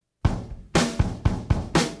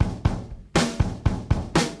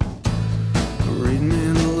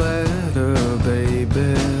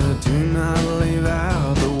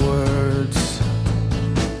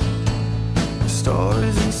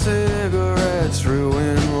Let's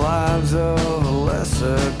ruin lives of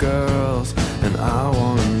lesser girls, and I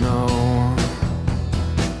wanna know,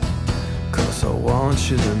 'cause I want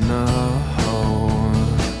you to know.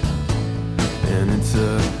 And it's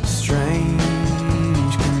a strange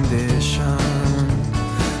condition,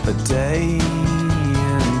 a day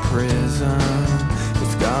in prison.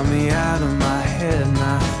 It's got me out of my head and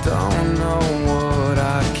I don't know what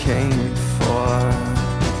I came for.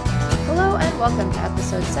 Hello and welcome to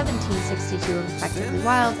episode 1762 of Effectively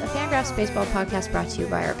Wild, a Fangraphs baseball podcast brought to you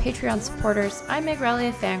by our Patreon supporters. I'm Meg Rowley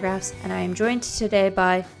of Fangraphs, and I am joined today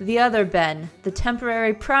by the other Ben, the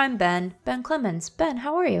temporary prime Ben Clemens. Ben,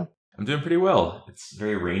 how are you? I'm doing pretty well. It's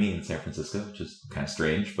very rainy in San Francisco, which is kind of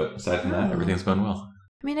strange, but aside from that, everything's going well.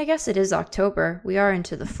 I mean, I guess it is October. We are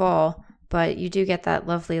into the fall, but you do get that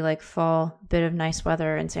lovely, fall bit of nice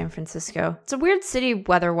weather in San Francisco. It's a weird city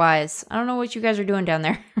weather-wise. I don't know what you guys are doing down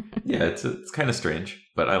there. Yeah, it's kind of strange,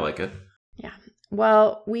 but I like it. Yeah.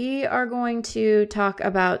 Well, we are going to talk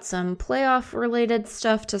about some playoff-related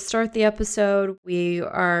stuff to start the episode. We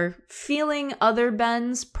are feeling other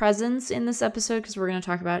Ben's presence in this episode because we're going to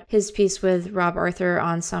talk about his piece with Rob Arthur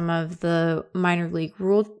on some of the minor league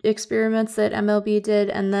rule experiments that MLB did,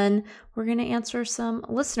 and then we're going to answer some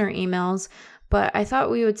listener emails. But I thought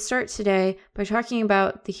we would start today by talking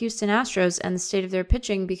about the Houston Astros and the state of their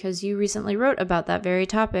pitching because you recently wrote about that very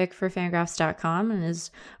topic for Fangraphs.com and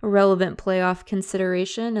is a relevant playoff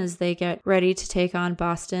consideration as they get ready to take on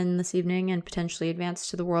Boston this evening and potentially advance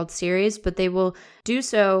to the World Series. But they will do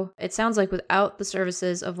so, it sounds like, without the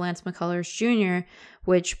services of Lance McCullers Jr.,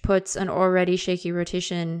 which puts an already shaky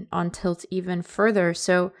rotation on tilt even further.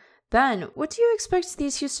 So Ben, what do you expect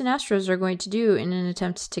these Houston Astros are going to do in an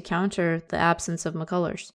attempt to counter the absence of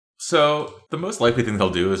McCullers? So the most likely thing they'll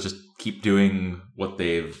do is just keep doing what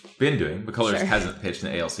they've been doing. McCullers hasn't pitched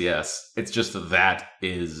in the ALCS. It's just that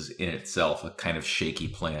is in itself a kind of shaky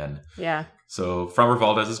plan. Yeah. So Framber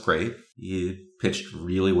Valdez is great. He pitched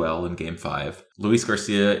really well in Game 5. Luis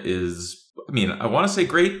Garcia is, I want to say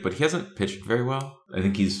great, but he hasn't pitched very well. I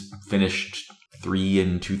think he's finished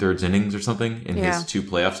 3 2/3 innings or something in his 2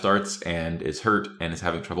 playoff starts and is hurt and is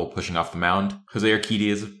having trouble pushing off the mound. Jose Urquidy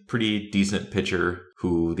is a pretty decent pitcher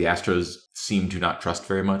who the Astros seem to not trust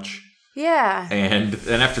very much. Yeah. And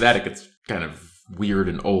then after that, it gets kind of weird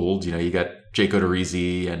and old. You got Jake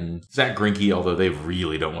Odorizzi and Zach Greinke, although they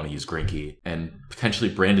really don't want to use Greinke, and potentially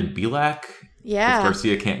Brandon Bielak. Yeah. If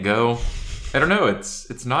Garcia can't go. I don't know.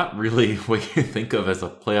 It's not really what you think of as a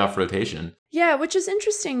playoff rotation. Yeah, which is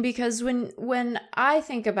interesting because when I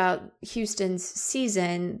think about Houston's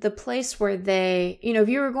season, the place where they, if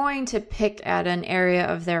you were going to pick at an area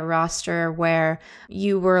of their roster where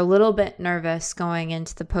you were a little bit nervous going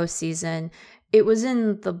into the postseason, it was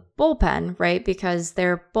in the bullpen, right? Because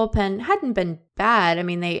their bullpen hadn't been bad.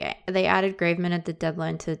 They added Graveman at the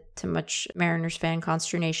deadline to much Mariners fan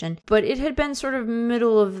consternation, but it had been sort of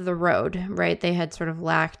middle of the road, right? They had sort of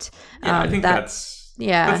lacked. I think that's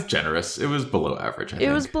generous. It was below average, I think.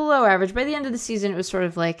 It was below average. By the end of the season, it was sort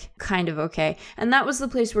of kind of okay. And that was the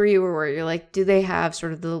place where you were worried. You're like, do they have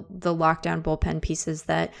sort of the lockdown bullpen pieces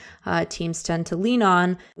that teams tend to lean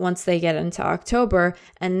on once they get into October?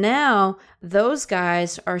 And now those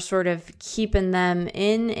guys are sort of keeping them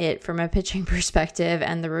in it from a pitching perspective,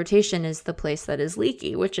 and the rotation is the place that is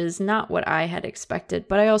leaky, which is not what I had expected.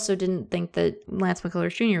 But I also didn't think that Lance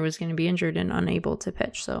McCullers Jr. was going to be injured and unable to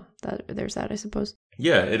pitch. So there's that, I suppose.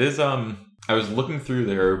 Yeah, it is. I was looking through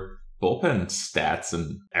their bullpen stats,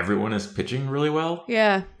 and everyone is pitching really well.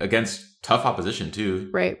 Yeah. Against tough opposition, too.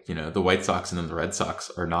 Right. The White Sox and then the Red Sox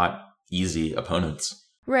are not easy opponents.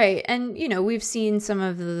 Right. And, we've seen some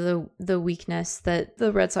of the weakness that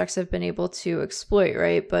the Red Sox have been able to exploit,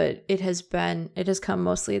 right? But it has come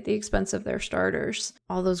mostly at the expense of their starters.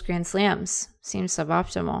 All those grand slams seem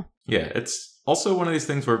suboptimal. Yeah, it's also one of these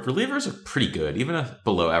things where relievers are pretty good. Even a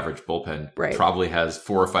below average bullpen probably has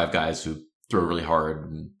 4 or 5 guys who throw really hard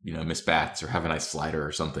and, miss bats or have a nice slider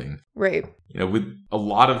or something. Right. With a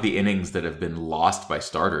lot of the innings that have been lost by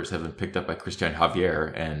starters have been picked up by Christian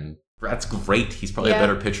Javier, and that's great. He's probably a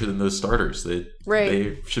better pitcher than those starters.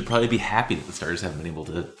 They should probably be happy that the starters haven't been able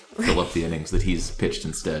to fill up the innings that he's pitched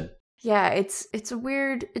instead. Yeah, it's a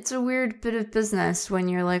weird bit of business when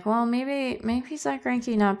you're like, well, maybe Zach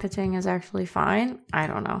Greinke not pitching is actually fine. I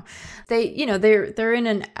don't know. They're in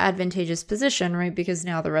an advantageous position, right? Because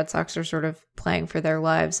now the Red Sox are sort of playing for their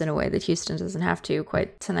lives in a way that Houston doesn't have to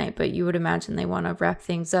quite tonight, but you would imagine they want to wrap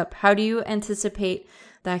things up. How do you anticipate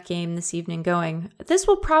that game this evening going? This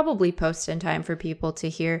will probably post in time for people to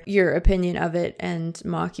hear your opinion of it and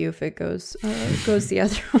mock you if it goes the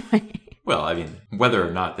other way. Well, I mean, whether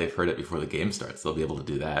or not they've heard it before the game starts, they'll be able to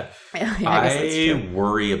do that. Yeah, I guess that's true.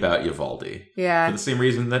 worry about Eovaldi. Yeah. For the same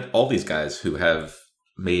reason that all these guys who have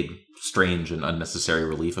made strange and unnecessary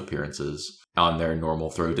relief appearances on their normal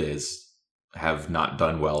throw days have not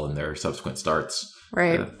done well in their subsequent starts.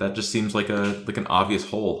 Right. That just seems like an obvious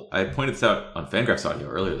hole. I pointed this out on Fangraphs Audio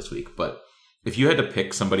earlier this week, but if you had to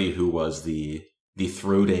pick somebody who was the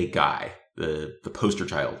throw day guy, the poster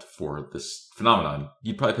child for this phenomenon,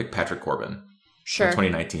 you'd probably pick Patrick Corbin. Sure. In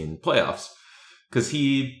 2019 playoffs. Because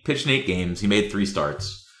he pitched in 8 games, he made 3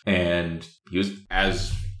 starts, and he was,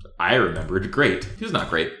 as I remembered, great. He was not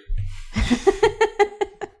great.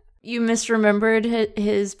 You misremembered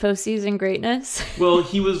his postseason greatness? Well,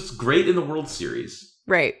 he was great in the World Series.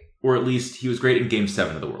 Right. Or at least he was great in Game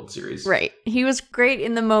 7 of the World Series. Right. He was great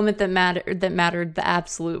in the moment that mattered the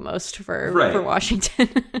absolute most for Washington.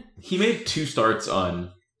 He made 2 starts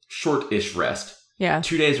on short-ish rest. Yeah.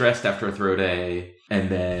 2 days rest after a throw day, and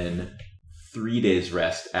then 3 days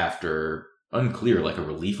rest after, unclear, like a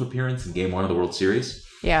relief appearance in Game 1 of the World Series.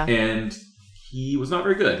 Yeah. And he was not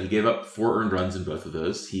very good. He gave up 4 earned runs in both of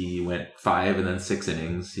those. He went 5 and then 6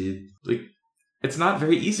 innings. It's not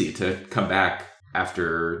very easy to come back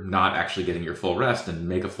after not actually getting your full rest and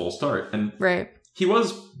make a full start. And right. He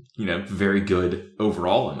was, very good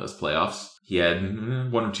overall in those playoffs. He had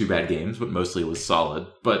 1 or 2 bad games, but mostly was solid.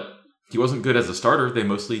 But he wasn't good as a starter. They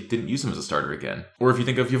mostly didn't use him as a starter again. Or if you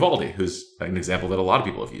think of Eovaldi, who's an example that a lot of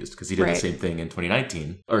people have used, because he did the same thing in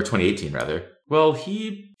 2018 rather. Well,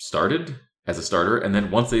 he started as a starter, and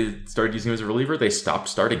then once they started using him as a reliever, they stopped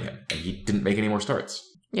starting him, and he didn't make any more starts.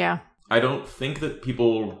 Yeah. I don't think that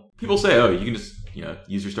people say, oh, you can just,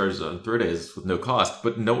 use your starters on throw days with no cost,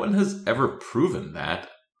 but no one has ever proven that.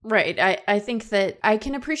 Right. I think that I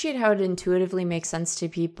can appreciate how it intuitively makes sense to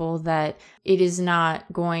people that it is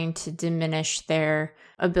not going to diminish their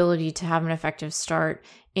ability to have an effective start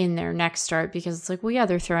in their next start, because it's like, well, yeah,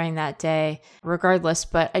 they're throwing that day regardless,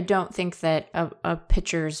 but I don't think that a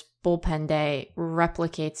pitcher's bullpen day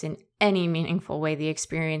replicates in any meaningful way the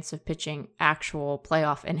experience of pitching actual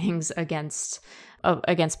playoff innings against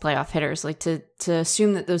playoff hitters. Like to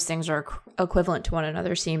assume that those things are equivalent to one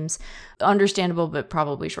another seems understandable, but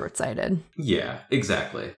probably short-sighted. Yeah,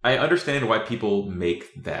 exactly. I understand why people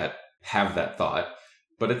have that thought,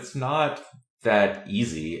 but it's not that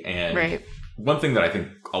easy. And one thing that I think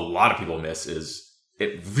a lot of people miss is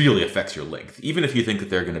it really affects your length. Even if you think that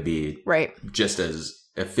they're going to be just as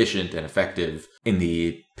efficient and effective in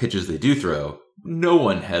the pitches they do throw, no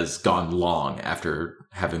one has gone long after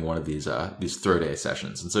having one of these throw day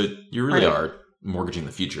sessions. And so you really are mortgaging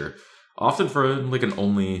the future. Often for like an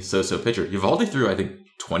only so-so pitcher. Eovaldi threw, I think,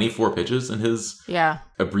 24 pitches in his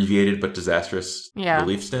abbreviated but disastrous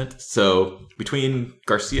relief stint. So between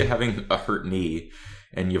Garcia having a hurt knee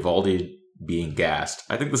and Eovaldi being gassed,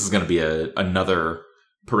 I think this is going to be another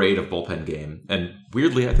parade of bullpen game. And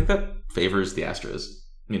weirdly, I think that favors the Astros.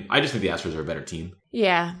 I mean, I just think the Astros are a better team.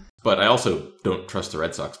 Yeah. But I also don't trust the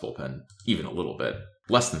Red Sox bullpen even a little bit.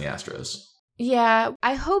 Less than the Astros. Yeah,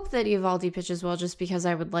 I hope that Eovaldi pitches well, just because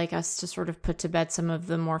I would like us to sort of put to bed some of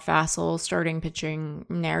the more facile starting pitching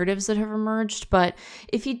narratives that have emerged. But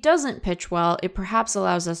if he doesn't pitch well, it perhaps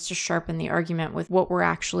allows us to sharpen the argument with what we're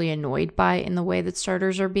actually annoyed by in the way that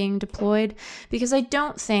starters are being deployed. Because I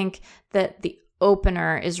don't think that the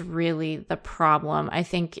opener is really the problem. I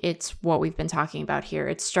think it's what we've been talking about here.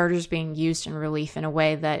 It's starters being used in relief in a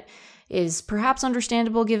way that is perhaps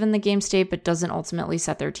understandable given the game state, but doesn't ultimately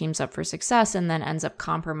set their teams up for success, and then ends up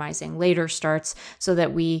compromising later starts, so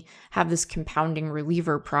that we have this compounding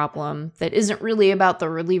reliever problem that isn't really about the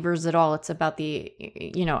relievers at all. It's about the,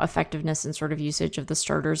 effectiveness and sort of usage of the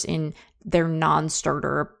starters in their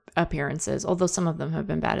non-starter appearances, although some of them have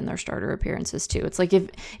been bad in their starter appearances too. It's like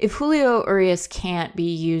if Julio Urias can't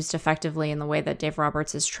be used effectively in the way that Dave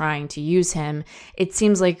Roberts is trying to use him, it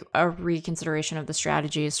seems like a reconsideration of the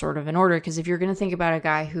strategy is sort of in order, because if you're going to think about a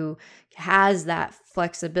guy who has that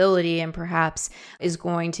flexibility and perhaps is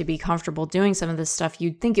going to be comfortable doing some of this stuff,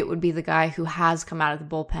 you'd think it would be the guy who has come out of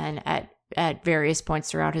the bullpen at various points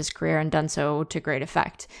throughout his career and done so to great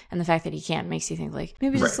effect. And the fact that he can't makes you think like,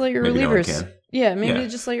 maybe just let your relievers.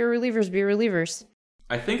 Just let your relievers be relievers.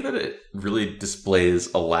 I think that it really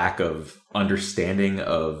displays a lack of understanding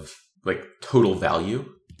of like total value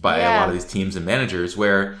by a lot of these teams and managers,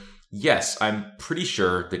 where yes, I'm pretty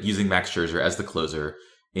sure that using Max Scherzer as the closer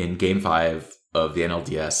in Game 5 of the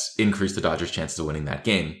NLDS increased the Dodgers' chances of winning that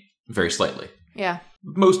game very slightly. Yeah.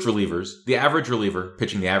 Most relievers, the average reliever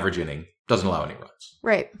pitching the average inning, doesn't allow any runs.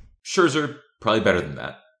 Right. Scherzer, probably better than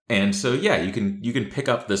that. And so, yeah, you can pick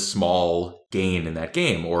up this small gain in that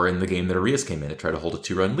game, or in the game that Arias came in to try to hold a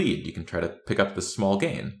 2-run lead. You can try to pick up this small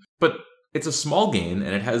gain. But it's a small gain,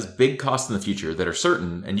 and it has big costs in the future that are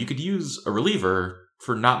certain, and you could use a reliever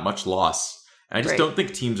for not much loss. And I just don't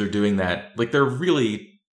think teams are doing that. Like, they're really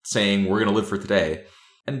saying, we're going to live for today.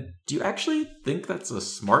 And do you actually think that's a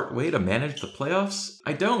smart way to manage the playoffs?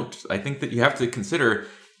 I don't. I think that you have to consider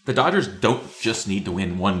the Dodgers don't just need to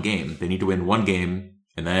win one game. They need to win one game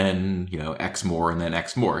and then, X more and then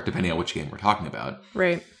X more, depending on which game we're talking about.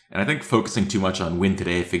 Right. And I think focusing too much on win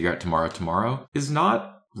today, figure out tomorrow is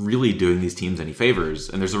not really doing these teams any favors.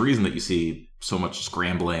 And there's a reason that you see so much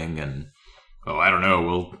scrambling and, I don't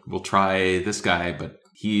know, we'll try this guy, but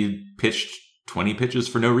he pitched 20 pitches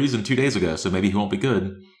for no reason 2 days ago, so maybe he won't be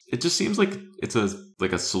good. It just seems like it's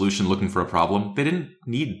a solution looking for a problem. They didn't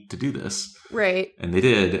need to do this. Right. And they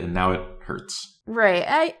did, and now it hurts. Right.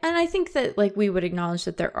 I think that we would acknowledge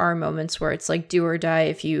that there are moments where it's do or die.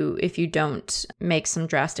 If you don't make some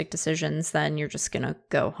drastic decisions, then you're just going to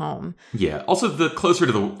go home. Yeah. Also, the closer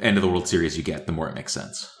to the end of the World Series you get, the more it makes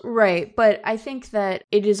sense. Right. But I think that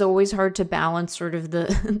it is always hard to balance sort of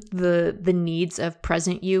the needs of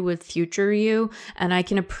present you with future you. And I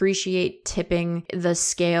can appreciate tipping the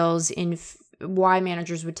scales in why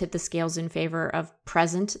managers would tip the scales in favor of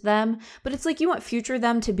present them, but it's you want future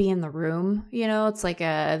them to be in the room, it's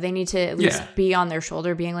they need to at least be on their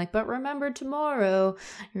shoulder being but remember tomorrow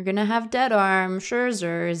you're gonna have dead arm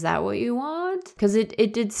Scherzer. Is that what you want? Because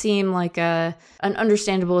it did seem like an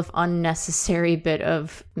understandable if unnecessary bit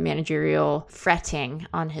of managerial fretting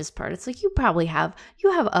on his part. It's you probably have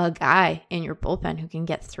a guy in your bullpen who can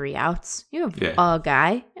get 3 outs. You have a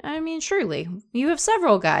guy. I mean, surely you have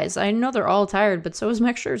several guys. I know they're all tired, but so is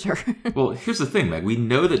Max Scherzer. Well, here's the thing, Meg. We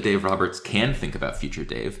know that Dave Roberts can think about future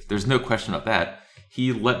Dave. There's no question about that.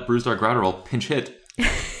 He let Brusdar Graterol pinch hit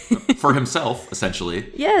for himself,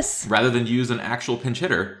 essentially. Yes. Rather than use an actual pinch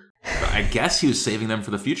hitter. I guess he was saving them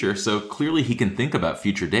for the future, so clearly he can think about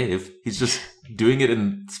future Dave. He's just doing it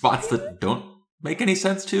in spots that don't make any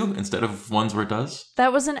sense to, instead of ones where it does.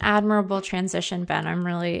 That was an admirable transition, Ben. I'm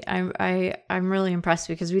really impressed,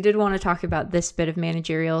 because we did want to talk about this bit of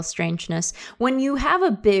managerial strangeness. When you have a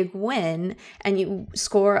big win and you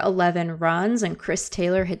score 11 runs and Chris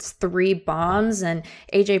Taylor hits 3 bombs and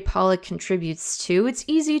AJ Pollock contributes 2, it's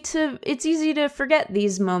easy to forget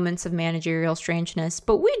these moments of managerial strangeness.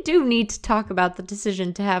 But we do need to talk about the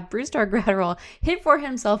decision to have Brusdar Graterol hit for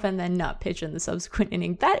himself and then not pitch in the subsequent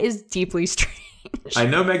inning. That is deeply strange. I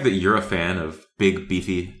know, Meg, that you're a fan of big,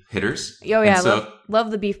 beefy hitters. Oh, yeah, so love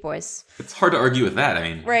the beef boys. It's hard to argue with that. I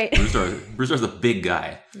mean, right. Brusdar's a big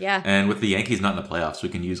guy. Yeah. And with the Yankees not in the playoffs, we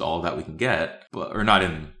can use all of that we can get, or not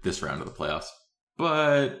in this round of the playoffs.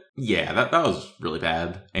 But yeah, that was really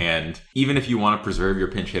bad. And even if you want to preserve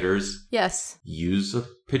your pinch hitters, yes, use a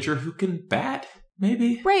pitcher who can bat.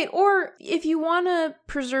 Maybe. Right. Or if you want to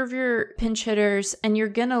preserve your pinch hitters and you're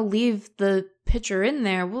going to leave the pitcher in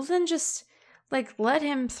there, well, then just let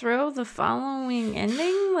him throw the following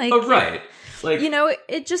inning. Right.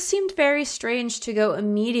 It just seemed very strange to go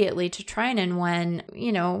immediately to Treinen when,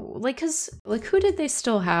 because who did they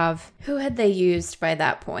still have? Who had they used by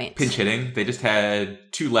that point? Pinch hitting. They just had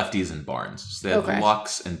 2 lefties in Barnes. So they had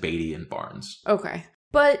Lux and Beatty in Barnes. Okay.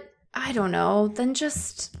 But I don't know, then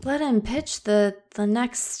just let him pitch the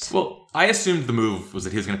next... Well, I assumed the move was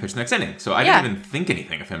that he was going to pitch the next inning, so I didn't even think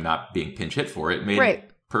anything of him not being pinch hit for it. It made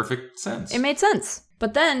perfect sense. It made sense.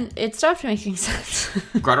 But then it stopped making sense.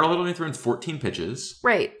 Graterol had only thrown 14 pitches.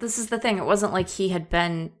 Right. This is the thing. It wasn't like he had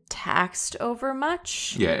been taxed over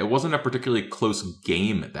much. Yeah, it wasn't a particularly close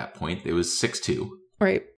game at that point. It was 6-2.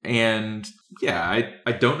 Right. And yeah,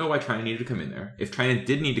 I don't know why Treinen needed to come in there. If Treinen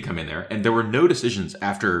did need to come in there, and there were no decisions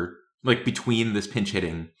after, between this pinch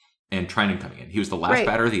hitting and Treinen coming in. He was the last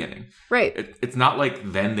batter of the inning. Right. It's not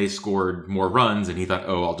like then they scored more runs and he thought,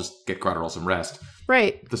 I'll just get Graterol some rest.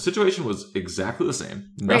 Right. The situation was exactly the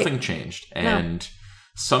same. Nothing changed. And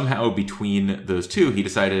somehow between those two, he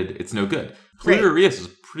decided it's no good. Julio Urias is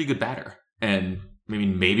a pretty good batter. And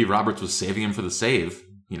maybe Roberts was saving him for the save.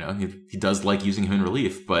 He does like using him in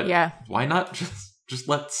relief, but why not just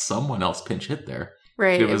let someone else pinch hit there?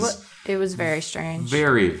 Right. It was very strange.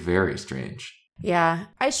 Very, very strange. Yeah.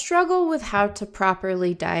 I struggle with how to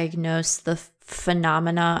properly diagnose the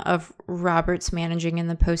phenomena of Roberts managing in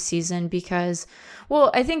the postseason because,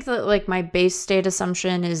 I think that my base state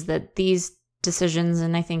assumption is that these decisions,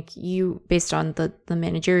 and I think you, based on the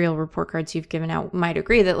managerial report cards you've given out, might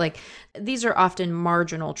agree that like these are often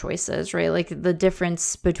marginal choices, right? Like the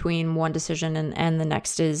difference between one decision and the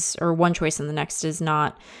next is, or one choice and the next is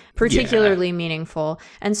not particularly meaningful.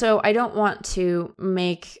 And so I don't want to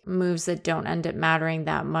make moves that don't end up mattering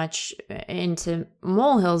that much into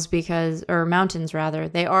molehills or mountains rather.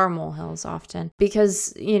 They are molehills often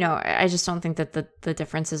because, you know, I just don't think that the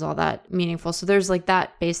difference is all that meaningful. So there's like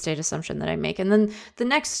that base state assumption that I make. And then the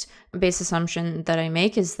next base assumption that I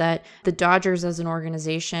make is that the Dodgers as an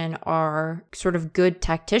organization are sort of good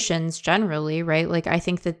tacticians generally, right? Like I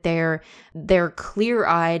think that they're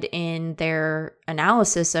clear-eyed in their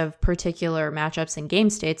analysis of particular matchups and game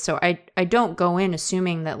states. So I don't go in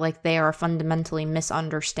assuming that like they are fundamentally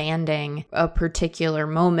misunderstanding a particular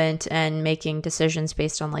moment and making decisions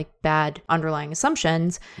based on like bad underlying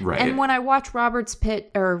assumptions. Right. And when I watch Roberts pitch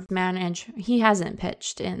or manage, he hasn't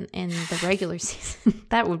pitched in the regular season.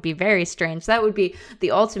 That would be very strange. That would be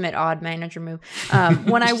the ultimate odd manager move.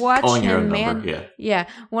 When I watch him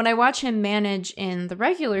when I watch him manage in the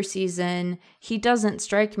regular season, he doesn't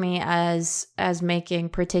strike me as making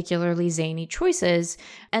particularly zany choices.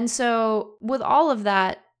 And so with all of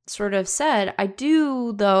that sort of said, I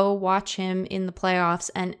do though watch him in the playoffs,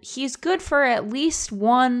 and he's good for at least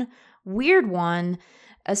one weird one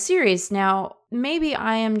a series. Now, maybe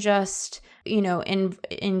I am just, you know,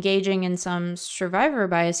 engaging in some survivor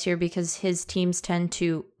bias here because his teams tend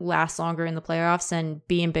to last longer in the playoffs and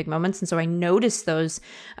be in big moments. And so I notice those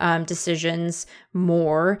decisions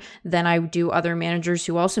more than I do other managers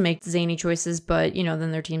who also make zany choices, but, you know,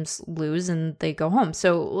 then their teams lose and they go home.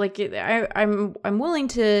 So like I'm willing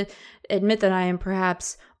to admit that I am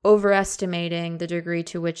perhaps overestimating the degree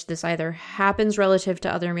to which this either happens relative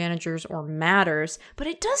to other managers or matters, but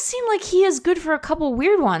it does seem like he is good for a couple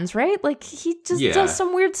weird ones, right? Like he just does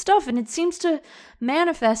some weird stuff, and it seems to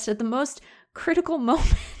manifest at the most critical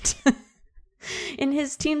moment in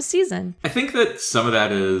his team's season. I think that some of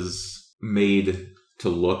that is made to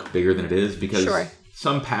look bigger than it is because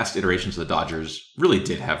some past iterations of the Dodgers really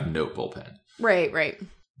did have no bullpen. Right.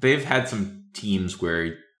 They've had some teams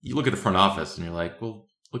where you look at the front office and you're like, well,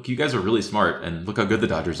 look, you guys are really smart, and look how good the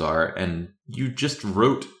Dodgers are, and you just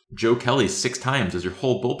wrote Joe Kelly 6 times as your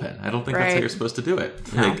whole bullpen. I don't think that's how you're supposed to do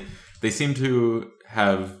it. No. Like, they seem to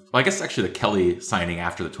have, well, I guess actually the Kelly signing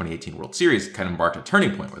after the 2018 World Series kind of marked a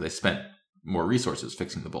turning point where they spent more resources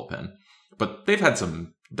fixing the bullpen. But they've had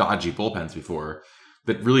some dodgy bullpens before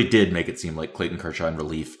that really did make it seem like Clayton Kershaw in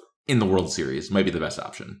relief in the World Series might be the best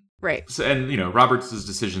option. Right. So, and, you know, Roberts'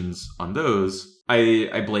 decisions on those,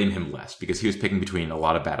 I blame him less because he was picking between a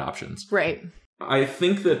lot of bad options. Right. I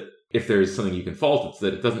think that if there's something you can fault, it's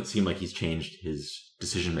that it doesn't seem like he's changed his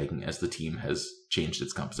decision-making as the team has changed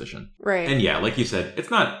its composition. Right. And yeah, like you said,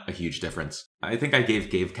 it's not a huge difference. I think I gave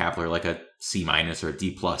Gabe Kapler like a C- or a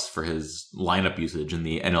D+ for his lineup usage in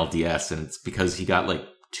the NLDS, and it's because he got like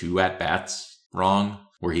 2 at-bats wrong,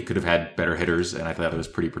 where he could have had better hitters, and I thought it was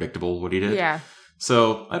pretty predictable what he did. Yeah.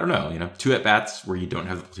 So, I don't know, you know, 2 at-bats where you don't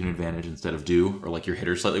have the platoon advantage instead of do, or like your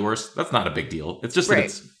hitter's slightly worse, that's not a big deal. It's just that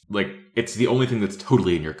it's like, it's the only thing that's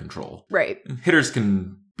totally in your control. Right. Hitters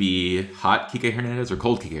can be hot Kike Hernandez or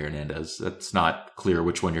cold Kike Hernandez. That's not clear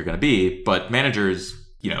which one you're going to be, but managers,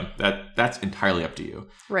 you know, that's entirely up to you.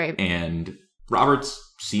 Right. And Roberts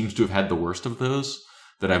seems to have had the worst of those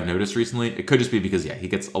that I've noticed recently. It could just be because, he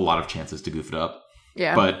gets a lot of chances to goof it up.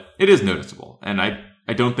 Yeah. But it is noticeable. And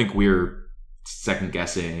I don't think we're second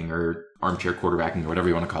guessing or armchair quarterbacking or whatever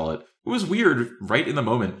you want to call it. It was weird right in the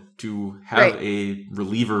moment to have a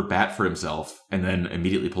reliever bat for himself and then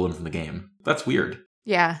immediately pull him from the game. That's weird.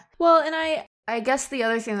 Yeah. Well, and I guess the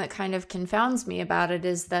other thing that kind of confounds me about it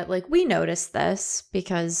is that like we notice this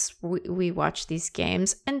because we watch these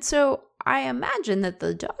games. And so I imagine that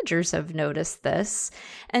the Dodgers have noticed this.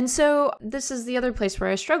 And so this is the other place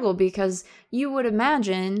where I struggle because you would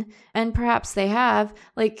imagine, and perhaps they have,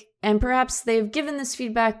 like, and perhaps they've given this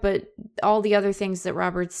feedback, but all the other things that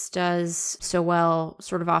Roberts does so well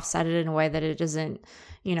sort of offset it in a way that it isn't,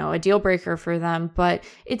 you know, a deal breaker for them. But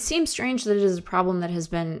it seems strange that it is a problem that has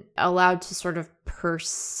been allowed to sort of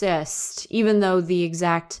persist, even though the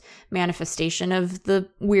exact manifestation of the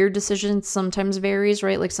weird decisions sometimes varies,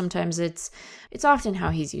 right? Like sometimes it's often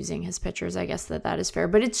how he's using his pitchers. I guess that is fair.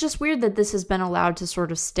 But it's just weird that this has been allowed to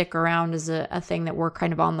sort of stick around as a thing that we're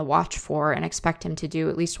kind of on the watch for and expect him to do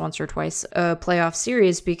at least once or twice a playoff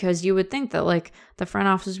series, because you would think that like the front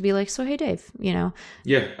office would be like, so hey, Dave, you know?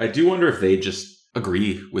 Yeah, I do wonder if they just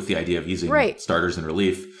agree with the idea of using starters in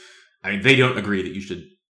relief. I mean, they don't agree that you should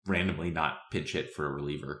randomly not pinch hit for a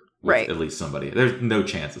reliever. Right. At least somebody. There's no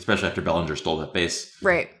chance, especially after Bellinger stole that base,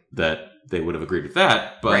 Right. that they would have agreed with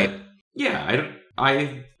that. But Right. yeah,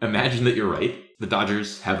 I imagine that you're right. The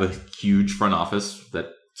Dodgers have a huge front office that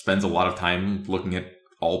spends a lot of time looking at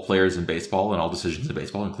all players in baseball and all decisions in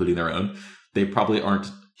baseball, including their own. They probably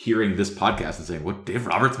aren't hearing this podcast and saying, "What, Dave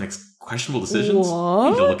Roberts makes questionable decisions? What? We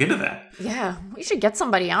need to look into that." Yeah, we should get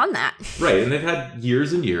somebody on that. Right, and they've had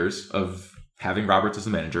years and years of having Roberts as a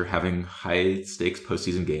manager, having high-stakes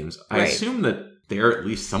postseason games. I Right. assume that they're at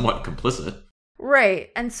least somewhat complicit. Right.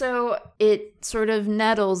 And so it sort of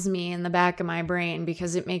nettles me in the back of my brain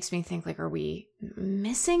because it makes me think, like, are we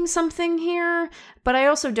missing something here? But I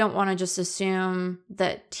also don't want to just assume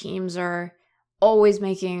that teams are always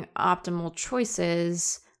making optimal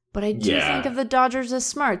choices. But I do think of the Dodgers as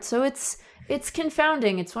smart. So it's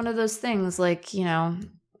confounding. It's one of those things like, you know,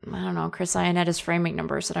 I don't know, Chris Ionetta's framing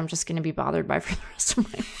numbers that I'm just going to be bothered by for the rest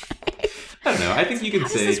of my life. I don't know. I think you can How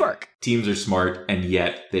does say this work? teams are smart and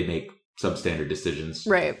yet they make substandard decisions.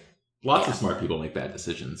 Right. Lots of smart people make bad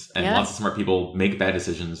decisions. And Yeah. lots of smart people make bad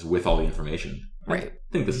decisions with all the information. Right.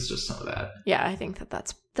 I think this is just some of that. Yeah, I think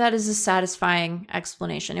that is a satisfying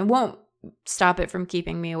explanation. It won't stop it from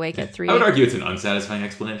keeping me awake at 3 I would argue it's an unsatisfying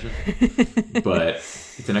explanation, but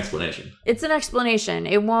it's an explanation. It's an explanation.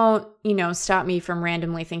 It won't, you know, stop me from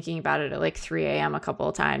randomly thinking about it at like 3 a.m. a couple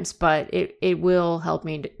of times, but it will help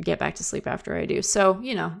me get back to sleep after I do. So,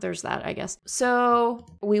 you know, there's that, I guess. So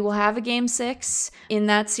we will have a game 6 in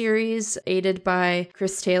that series, aided by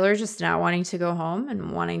Chris Taylor just not wanting to go home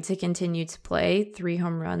and wanting to continue to play 3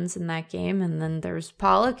 home runs in that game. And then there's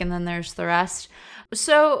Pollock, and then there's the rest.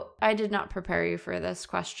 So I did not prepare you for this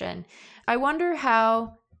question. I wonder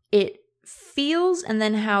how it feels and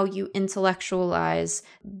then how you intellectualize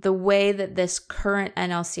the way that this current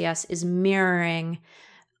NLCS is mirroring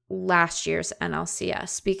last year's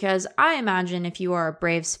NLCS. Because I imagine if you are a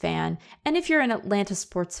Braves fan, and if you're an Atlanta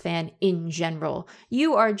sports fan in general,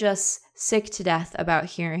 you are just sick to death about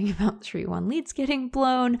hearing about 3-1 leads getting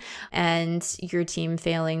blown and your team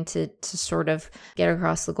failing to sort of get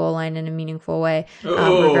across the goal line in a meaningful way,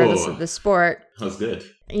 regardless of the sport. That was good.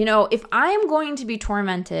 You know, if I am going to be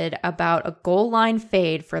tormented about a goal line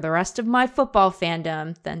fade for the rest of my football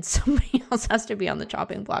fandom, then somebody else has to be on the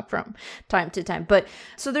chopping block from time to time. But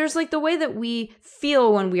so there's like the way that we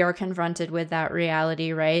feel when we are confronted with that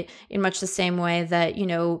reality, right? In much the same way that, you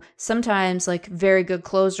know, sometimes like very good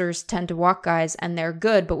closers tend to walk guys and they're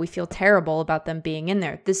good, but we feel terrible about them being in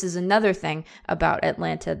there. This is another thing about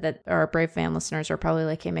Atlanta that our Brave fan listeners are probably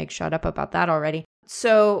like, hey, Meg, shut up about that already.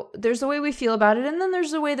 So there's the way we feel about it, and then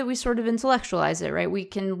there's the way that we sort of intellectualize it, right? We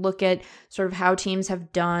can look at sort of how teams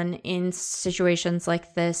have done in situations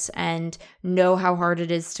like this and know how hard it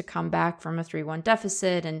is to come back from a 3-1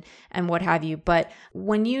 deficit and what have you. But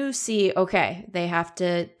when you see, okay, they have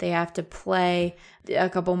to play a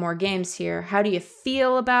couple more games here, how do you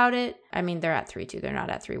feel about it? I mean, they're at 3-2, they're not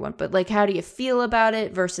at 3-1, but like, how do you feel about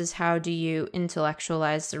it versus how do you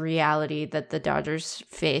intellectualize the reality that the Dodgers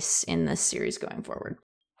face in this series going forward?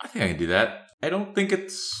 I think I can do that. I don't think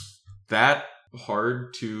it's that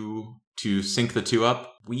hard to sync the two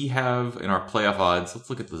up. We have in our playoff odds, let's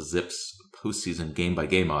look at the Zips postseason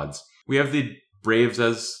game-by-game odds. We have the Braves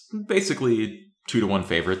as basically 2-1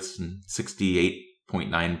 favorites and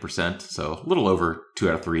 68.9%, so a little over 2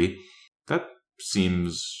 out of 3. That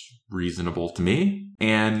seems reasonable to me,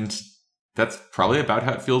 and that's probably about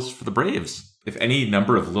how it feels for the Braves. If any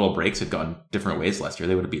number of little breaks had gone different ways last year,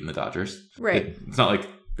 they would have beaten the Dodgers. Right. It's not like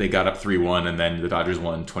they got up 3-1 and then the Dodgers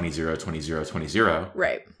won 20-0, 20-0, 20-0.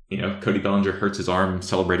 Right. You know, Cody Bellinger hurts his arm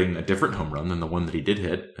celebrating a different home run than the one that he did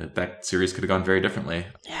hit. That series could have gone very differently.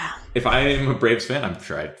 Yeah. If I am a Braves fan, I'm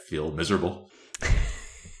sure I'd feel miserable.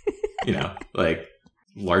 You know, like,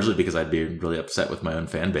 largely because I'd be really upset with my own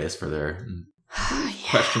fan base for their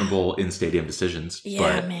questionable in-stadium decisions.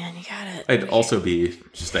 Yeah, but man, you got it. I'd also be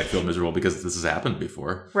I'd feel miserable because this has happened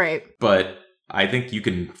before. Right. But I think you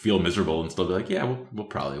can feel miserable and still be like, yeah, we'll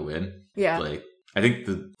probably win. Yeah. Like, I think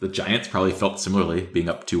the Giants probably felt similarly, being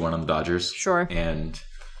up 2-1 on the Dodgers. Sure. And,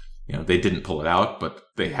 you know, they didn't pull it out, but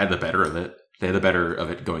they had the better of it. They had the better of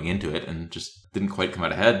it going into it and just didn't quite come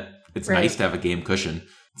out ahead. It's nice to have a game cushion.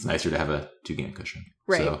 It's nicer to have a 2-game cushion.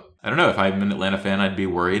 Right. So, I don't know. If I'm an Atlanta fan, I'd be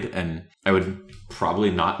worried, and I would probably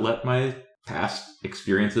not let my past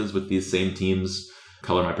experiences with these same teams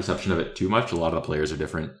color my perception of it too much. A lot of the players are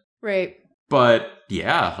different. Right. But,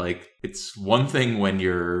 yeah, like, it's one thing when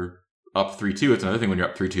you're up 3-2. It's another thing when you're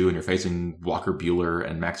up 3-2 and you're facing Walker Buehler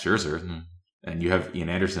and Max Scherzer, and you have Ian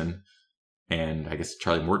Anderson and, I guess,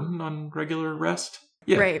 Charlie Morton on regular rest.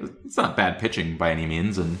 Yeah, right. It's not bad pitching by any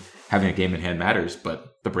means, and having a game in hand matters, but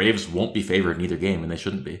the Braves won't be favored in either game, and they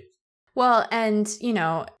shouldn't be. Well, and,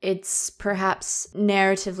 it's perhaps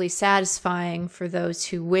narratively satisfying for those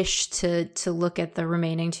who wish to look at the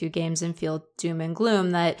remaining 2 games and feel doom and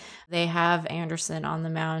gloom that they have Anderson on the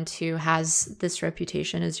mound, who has this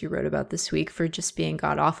reputation, as you wrote about this week, for just being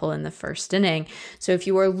god-awful in the first inning. So if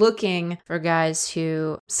you are looking for guys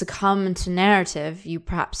who succumb to narrative, you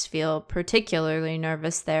perhaps feel particularly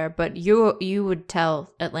nervous there, but you would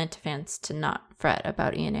tell Atlanta fans to not fret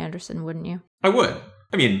about Ian Anderson, wouldn't you? I would.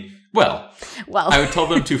 I mean, well, I would tell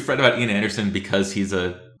them to fret about Ian Anderson because he's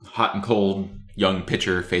a hot and cold young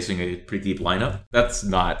pitcher facing a pretty deep lineup. That's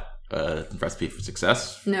not a recipe for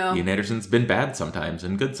success. No. Ian Anderson's been bad sometimes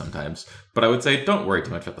and good sometimes. But I would say don't worry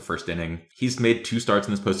too much about the first inning. He's made 2 starts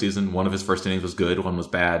in this postseason. One of his first innings was good, one was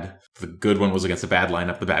bad. The good one was against a bad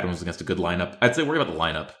lineup. The bad one was against a good lineup. I'd say worry about the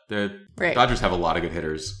lineup. The Dodgers have a lot of good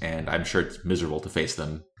hitters, and I'm sure it's miserable to face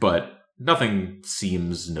them. But nothing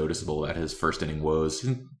seems noticeable at his first inning woes.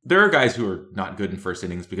 There are guys who are not good in first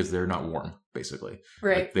innings because they're not warm, basically.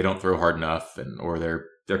 Right. Like, they don't throw hard enough, or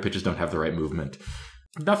their pitches don't have the right movement.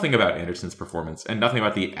 Nothing about Anderson's performance and nothing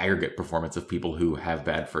about the aggregate performance of people who have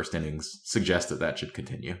bad first innings suggests that should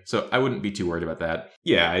continue. So I wouldn't be too worried about that.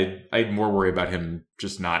 Yeah, I'd more worry about him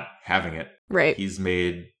just not having it. Right. He's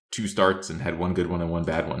made 2 starts and had 1 good one and 1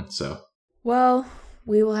 bad one. So, well,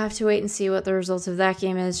 we will have to wait and see what the results of that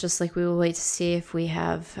game is, just like we will wait to see if we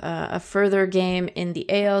have a further game in the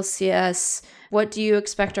ALCS. What do you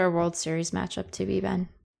expect our World Series matchup to be, Ben?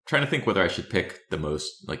 Trying to think whether I should pick the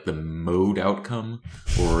mode outcome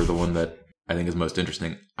or the one that I think is most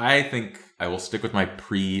interesting. I think I will stick with my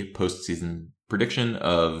pre-postseason prediction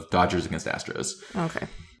of Dodgers against Astros. Okay.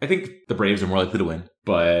 I think the Braves are more likely to win,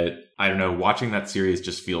 but I don't know. Watching that series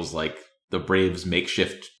just feels like the Braves'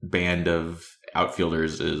 makeshift band of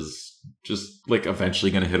outfielders is just like eventually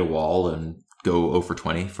going to hit a wall and go 0 for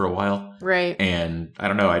 20 for a while. Right. And I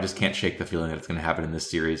don't know. I just can't shake the feeling that it's going to happen in this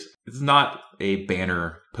series. It's not a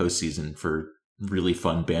banner postseason for really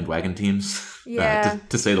fun bandwagon teams, yeah.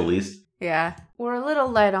 To say the least. Yeah. We're a little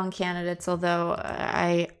light on candidates, although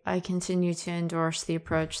I continue to endorse the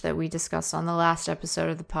approach that we discussed on the last episode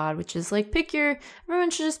of the pod, which is like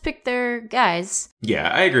everyone should just pick their guys. Yeah,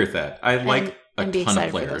 I agree with that. I like a ton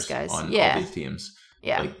of players on all these teams.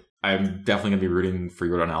 Yeah. Like, I'm definitely going to be rooting for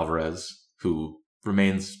Yordan Alvarez, who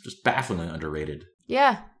remains just bafflingly underrated.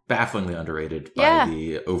 Yeah. Bafflingly underrated by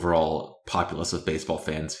the overall populace of baseball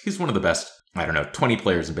fans. He's one of the best, 20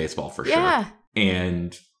 players in baseball for sure.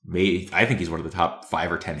 And I think he's one of the top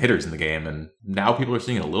 5 or 10 hitters in the game. And now people are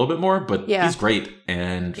seeing it a little bit more, but he's great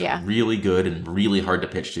and really good and really hard to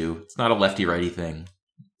pitch to. It's not a lefty-righty thing.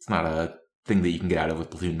 It's not a thing that you can get out of with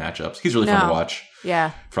platoon matchups. He's really fun to watch.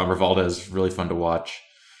 Yeah. Framber Valdez, really fun to watch.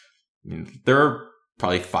 I mean, there are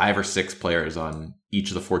probably 5 or 6 players on each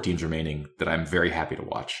of the 4 teams remaining that I'm very happy to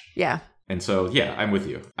watch. Yeah. And so, I'm with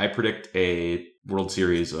you. I predict a World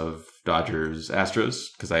Series of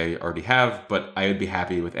Dodgers-Astros because I already have, but I would be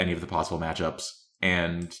happy with any of the possible matchups.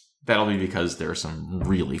 And that'll be because there are some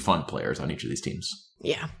really fun players on each of these teams.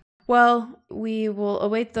 Yeah. Well, we will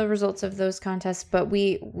await the results of those contests, but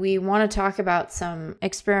we want to talk about some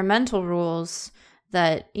experimental rules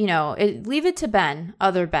that, leave it to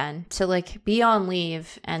other Ben, to be on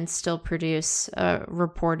leave and still produce a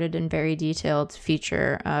reported and very detailed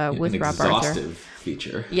feature with Rob Arthur. An exhaustive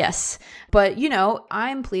feature. Yes. But,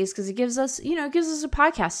 I'm pleased because it gives us a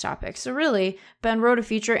podcast topic. So really, Ben wrote a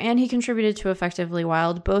feature and he contributed to Effectively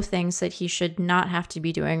Wild, both things that he should not have to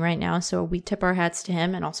be doing right now. So we tip our hats to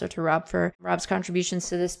him and also to Rob for Rob's contributions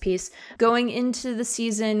to this piece. Going into the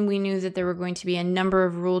season, we knew that there were going to be a number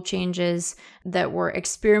of rule changes that were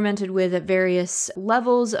experimented with at various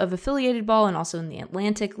levels of affiliated ball and also in the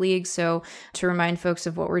Atlantic League. So to remind folks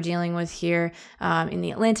of what we're dealing with here, in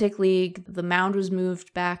the Atlantic League, the mound was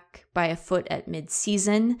moved back by a foot at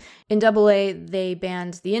mid-season. In AA, they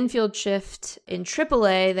banned the infield shift. In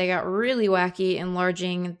AAA, they got really wacky,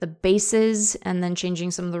 enlarging the bases and then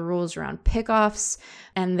changing some of the rules around pickoffs.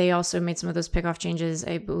 And they also made some of those pickoff changes,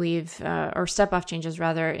 I believe, or step-off changes,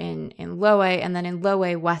 rather, in Low A. And then in Low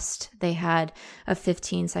A West, they had a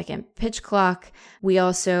 15-second pitch clock. We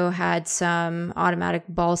also had some automatic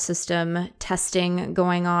ball system testing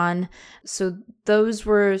going on. So those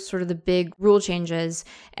were sort of the big rule changes.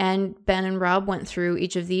 And Ben and Rob went through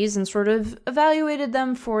each of these and sort of evaluated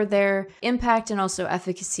them for their impact and also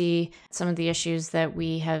efficacy, some of the issues that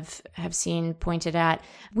we have seen pointed at.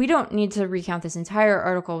 We don't need to recount this entire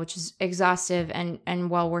article, which is exhaustive and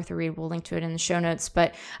well worth a read. We'll link to it in the show notes.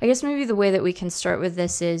 But I guess maybe the way that we can start with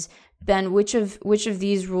this is, Ben, which of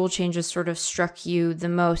these rule changes sort of struck you the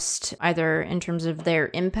most, either in terms of their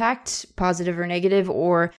impact, positive or negative,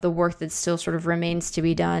 or the work that still sort of remains to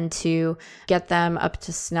be done to get them up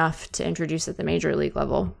to snuff to introduce at the major league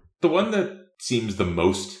level? The one that seems the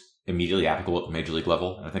most immediately applicable at the major league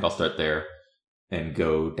level, and I think I'll start there and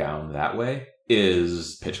go down that way,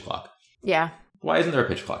 is pitch clock. Yeah. Why isn't there a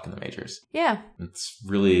pitch clock in the majors? Yeah. It's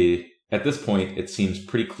really, at this point, it seems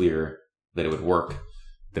pretty clear that it would work,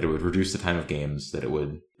 that it would reduce the time of games, that it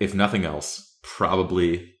would, if nothing else,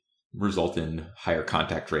 probably result in higher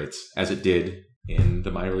contact rates, as it did in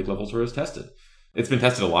the minor league levels where it was tested. It's been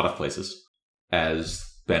tested a lot of places, as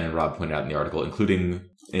Ben and Rob pointed out in the article, including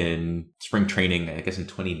in spring training, I guess in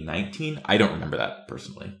 2019. I don't remember that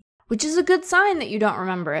personally. Which is a good sign that you don't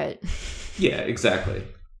remember it. Yeah, exactly.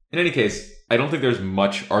 In any case, I don't think there's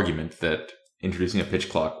much argument that introducing a pitch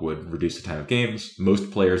clock would reduce the time of games.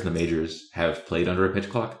 Most players in the majors have played under a pitch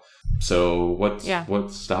clock. So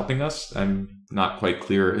what's stopping us? I'm not quite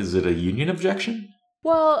clear. Is it a union objection?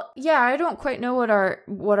 Well, yeah, I don't quite know what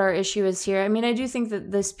our issue is here. I mean, I do think that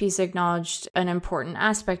this piece acknowledged an important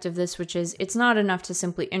aspect of this, which is it's not enough to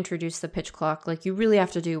simply introduce the pitch clock. Like, you really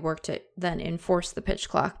have to do work to then enforce the pitch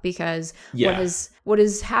clock, because what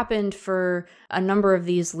has happened for a number of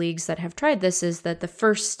these leagues that have tried this is that the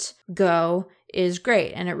first go is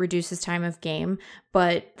great and it reduces time of game,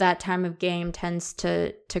 but that time of game tends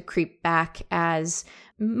to creep back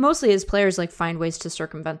mostly as players like find ways to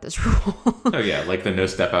circumvent this rule. Oh yeah, like the no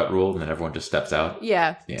step out rule, and then everyone just steps out.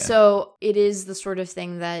 Yeah. So it is the sort of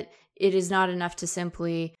thing that it is not enough to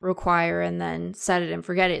simply require and then set it and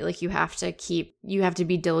forget it. Like, you have to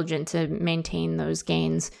be diligent to maintain those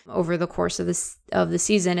gains over the course of the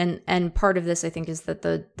season. And part of this, I think, is that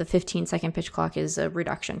the 15-second pitch clock is a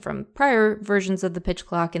reduction from prior versions of the pitch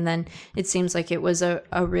clock. And then it seems like it was a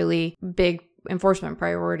really big enforcement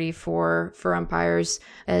priority for umpires,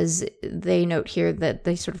 as they note here that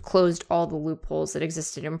they sort of closed all the loopholes that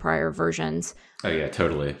existed in prior versions. Oh yeah,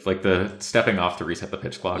 totally. Like the stepping off to reset the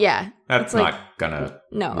pitch clock. Yeah. That's not gonna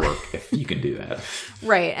work if you can do that.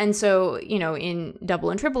 Right. And so, in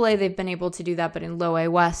Double and Triple A, they've been able to do that, but in Low A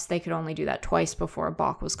West, they could only do that twice before a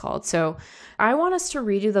balk was called. So I want us to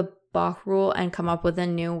redo the balk rule and come up with a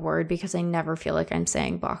new word, because I never feel like I'm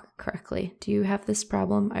saying balk correctly. Do you have this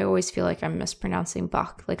problem? I always feel like I'm mispronouncing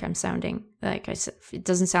balk, like I'm sounding like I said. It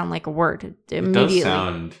doesn't sound like a word immediately. It does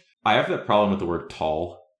sound. I have that problem with the word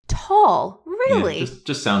tall. Tall? Really? Yeah,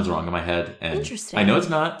 just sounds wrong in my head. And interesting. I know it's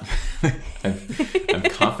not. I'm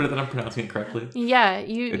confident that I'm pronouncing it correctly. Yeah,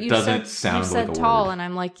 you doesn't sound like a word. You said tall, and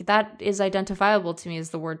I'm like, that is identifiable to me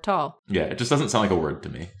as the word tall. Yeah, it just doesn't sound like a word to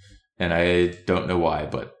me. And I don't know why,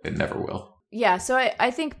 but it never will. Yeah, so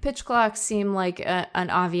I think pitch clocks seem like an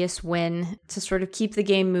obvious win to sort of keep the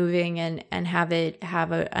game moving and have it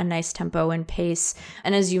have a nice tempo and pace.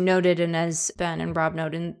 And as you noted, and as Ben and Rob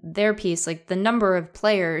noted in their piece, like the number of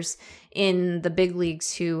players in the big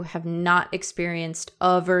leagues who have not experienced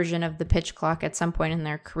a version of the pitch clock at some point in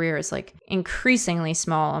their career is like increasingly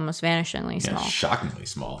small, almost vanishingly small. Shockingly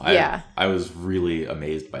small. Yeah. I was really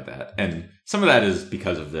amazed by that. And some of that is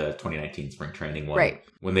because of the 2019 spring training one. Right.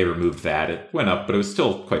 When they removed that, it went up, but it was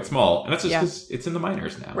still quite small. And that's just because it's in the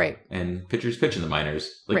minors now. Right. And pitchers pitch in the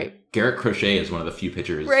minors. Like Garrett Crochet is one of the few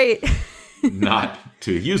pitchers not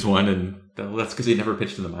to use one. And that's because he never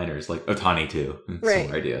pitched in the minors. Like Ohtani too.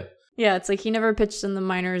 Similar idea. Yeah, it's like he never pitched in the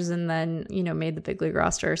minors and then, made the big league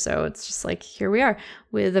roster. So it's just like, here we are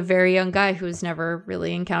with a very young guy who's never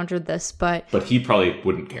really encountered this. But he probably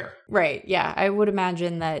wouldn't care. Right. Yeah, I would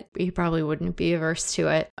imagine that he probably wouldn't be averse to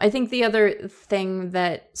it. I think the other thing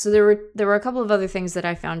so there were a couple of other things that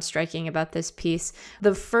I found striking about this piece.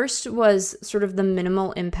 The first was sort of the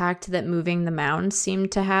minimal impact that moving the mound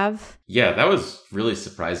seemed to have. Yeah, that was really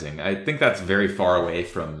surprising. I think that's very far away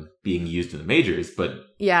from being used in the majors, but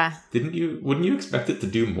yeah, wouldn't you expect it to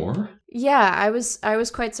do more? Yeah, I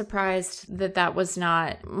was quite surprised that was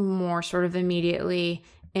not more sort of immediately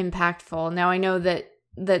impactful. Now I know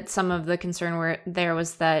that some of the concern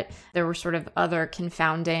was that there were sort of other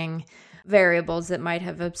confounding variables that might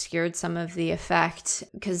have obscured some of the effect,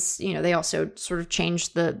 because they also sort of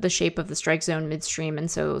changed the shape of the strike zone midstream,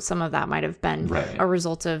 and so some of that might have been a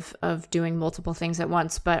result of doing multiple things at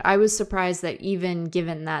once. But I was surprised that even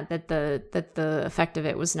given that the effect of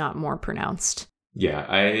it was not more pronounced. Yeah,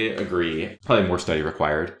 I agree. Probably more study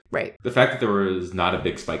required. Right. The fact that there was not a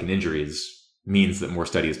big spike in injuries means that more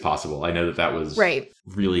study is possible. I know that was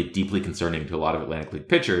really deeply concerning to a lot of Atlantic League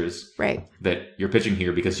pitchers. Right. That you're pitching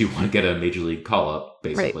here because you want to get a major league call-up,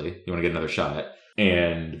 basically. Right. You want to get another shot.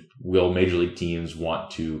 And will major league teams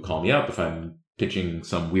want to call me up if I'm pitching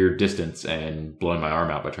some weird distance and blowing my arm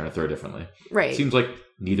out by trying to throw differently. Right. It seems like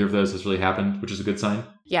neither of those has really happened, which is a good sign.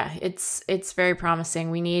 Yeah, it's very promising.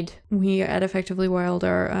 We at Effectively Wild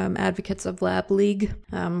are advocates of Lab League,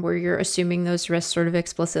 where you're assuming those risks sort of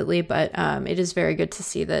explicitly, but it is very good to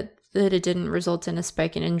see that it didn't result in a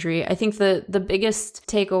spike in injury. I think the biggest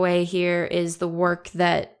takeaway here is the work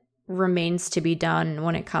that remains to be done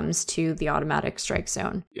when it comes to the automatic strike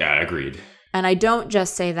zone. Yeah, agreed. And I don't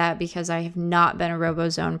just say that because I have not been a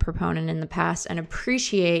RoboZone proponent in the past and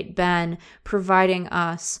appreciate Ben providing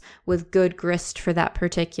us with good grist for that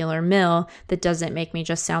particular mill that doesn't make me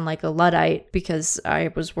just sound like a Luddite, because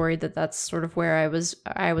I was worried that that's sort of where I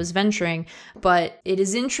was venturing. But it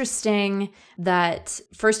is interesting that,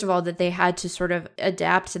 first of all, that they had to sort of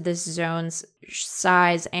adapt to this zone's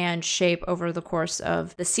size and shape over the course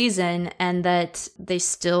of the season, and that they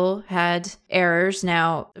still had errors.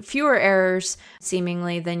 Now, fewer errors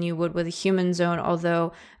seemingly than you would with a human zone,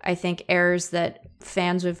 although I think errors that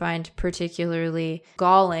fans would find particularly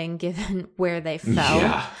galling given where they fell.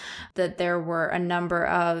 Yeah. That there were a number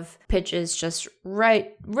of pitches just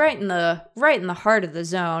right in the heart of the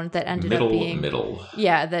zone that ended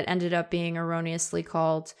up being erroneously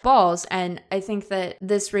called balls. And I think that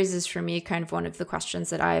this raises for me kind of one of the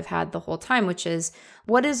questions that I have had the whole time, which is,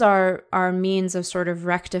 what is our means of sort of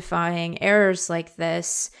rectifying errors like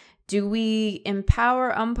this? Do we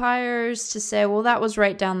empower umpires to say, well, that was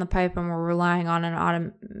right down the pipe and we're relying on an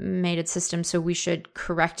automated system, so we should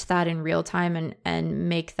correct that in real time and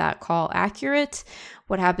make that call accurate?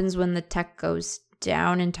 What happens when the tech goes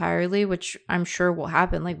down entirely, which I'm sure will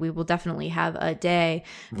happen? Like, we will definitely have a day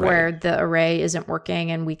where the array isn't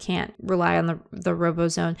working and we can't rely on the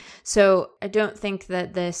RoboZone. So I don't think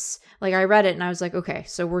that this, like, I read it and I was like, okay,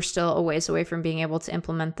 so we're still a ways away from being able to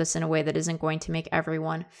implement this in a way that isn't going to make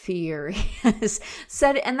everyone furious.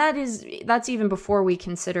 And that's even before we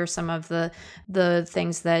consider some of the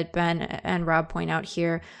things that Ben and Rob point out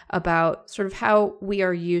here about sort of how we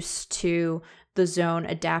are used to the zone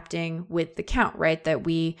adapting with the count, right? That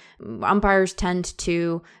umpires tend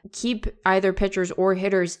to keep either pitchers or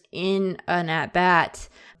hitters in an at-bat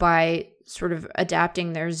by sort of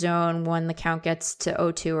adapting their zone when the count gets to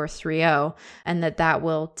 0-2 or 3-0, and that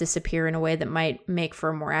will disappear in a way that might make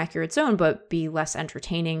for a more accurate zone, but be less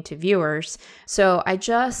entertaining to viewers. So I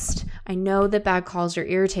know that bad calls are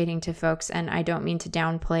irritating to folks, and I don't mean to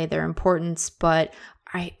downplay their importance, but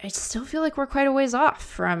I still feel like we're quite a ways off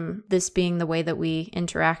from this being the way that we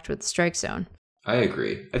interact with the strike zone. I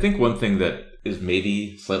agree. I think one thing that is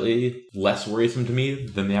maybe slightly less worrisome to me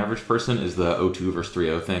than the average person is the 0-2 versus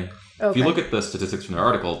 3-0 thing. Okay. If you look at the statistics from the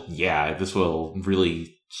article, yeah, this will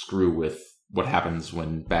really screw with what happens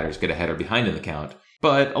when batters get ahead or behind in the count.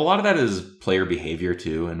 But a lot of that is player behavior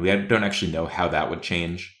too, and we don't actually know how that would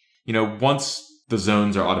change. You know, once the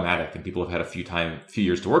zones are automatic and people have had a few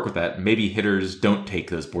years to work with that, maybe hitters don't take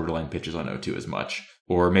those borderline pitches on 0-2 as much.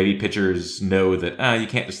 Or maybe pitchers know that you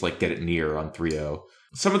can't just get it near on 3-0.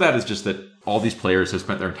 Some of that is just that all these players have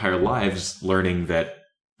spent their entire lives learning that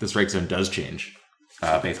the strike zone does change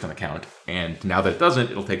based on the count. And now that it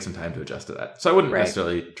doesn't, it'll take some time to adjust to that. So I wouldn't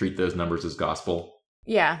necessarily treat those numbers as gospel.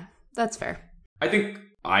 Yeah, that's fair. I think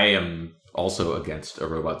I am also against a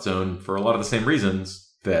robot zone for a lot of the same reasons,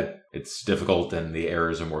 that it's difficult and the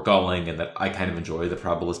errors are more galling, and that I kind of enjoy the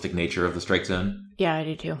probabilistic nature of the strike zone. Yeah, I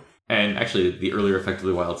do too. And actually, the earlier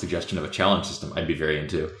Effectively Wild suggestion of a challenge system, I'd be very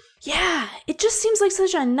into. Yeah, it just seems like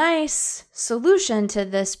such a nice solution to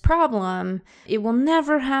this problem. It will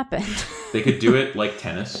never happen. They could do it like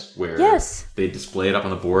tennis, where they display it up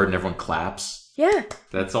on the board and everyone claps. Yeah.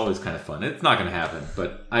 That's always kind of fun. It's not going to happen,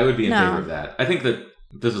 but I would be in favor of that. I think that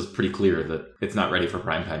this is pretty clear that it's not ready for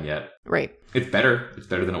primetime yet. Right. It's better. It's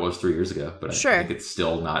better than it was 3 years ago, but I think it's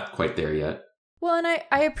still not quite there yet. Well, and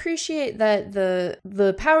I appreciate that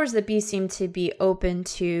the powers that be seem to be open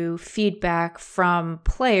to feedback from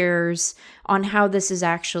players on how this is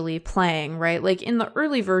actually playing, right? Like in the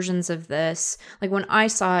early versions of this, like when I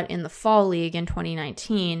saw it in the Fall League in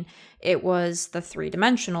 2019, it was the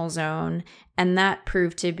 3-dimensional zone, and that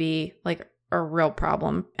proved to be like a real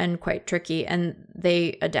problem and quite tricky, and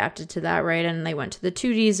they adapted to that, right? And they went to the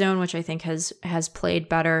 2D zone, which I think has played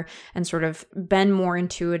better and sort of been more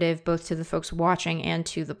intuitive both to the folks watching and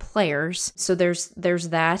to the players. So there's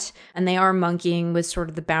that, and they are monkeying with sort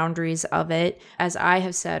of the boundaries of it. As I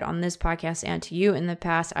have said on this podcast and to you in the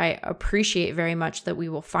past, I appreciate very much that we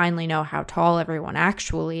will finally know how tall everyone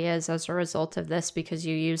actually is as a result of this, because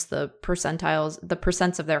you use the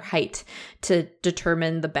percents of their height to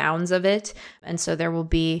determine the bounds of it. And so there will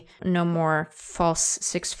be no more false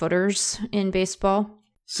 6-footers in baseball.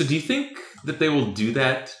 So do you think that they will do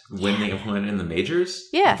that when they implement it in the majors?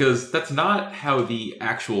 Yeah. Because that's not how the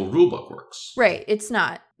actual rulebook works. Right. It's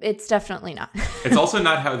not. It's definitely not. It's also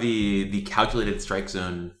not how the calculated strike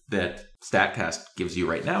zone that StatCast gives you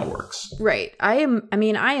right now works. Right. I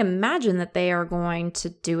imagine that they are going to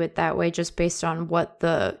do it that way just based on what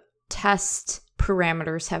the test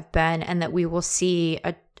parameters have been, and that we will see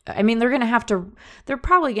they're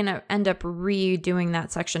probably going to end up redoing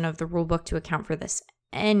that section of the rulebook to account for this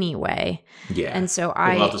anyway. Yeah. And so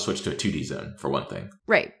we'll have to switch to a 2D zone for one thing.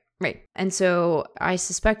 Right. And so I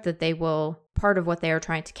suspect that they will, part of what they are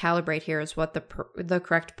trying to calibrate here is what the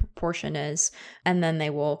correct proportion is, and then they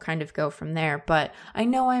will kind of go from there. But I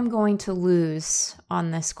know I'm going to lose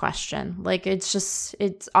on this question. Like,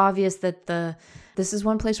 it's obvious that this is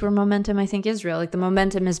one place where momentum, I think, is real. Like, the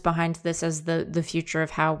momentum is behind this as the future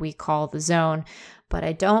of how we call the zone. But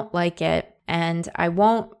I don't like it, and I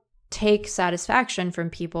won't take satisfaction from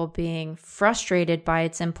people being frustrated by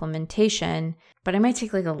its implementation, but I might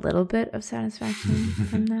take like a little bit of satisfaction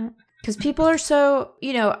from that. Because people are so,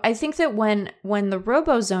 I think that when the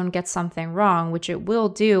RoboZone gets something wrong, which it will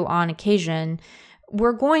do on occasion,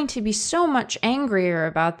 we're going to be so much angrier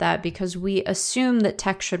about that because we assume that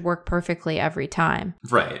tech should work perfectly every time.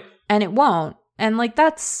 Right. And it won't. And like,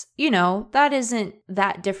 that's, that isn't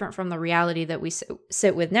that different from the reality that we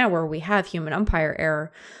sit with now, where we have human umpire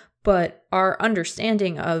error. But our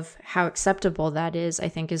understanding of how acceptable that is, I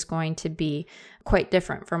think, is going to be quite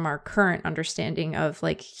different from our current understanding of,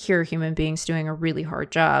 like, here are human beings doing a really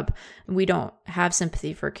hard job. We don't have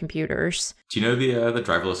sympathy for computers. Do you know the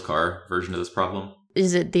driverless car version of this problem?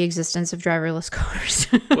 Is it the existence of driverless cars?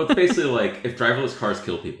 Well, it's basically like, if driverless cars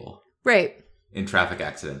kill people. Right. In traffic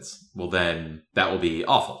accidents, well, then that will be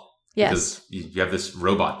awful. Yes. Because you have this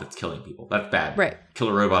robot that's killing people. That's bad. Right.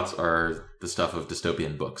 Killer robots are the stuff of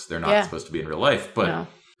dystopian books. They're not supposed to be in real life. But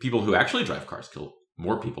people who actually drive cars kill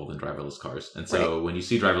more people than driverless cars. And so when you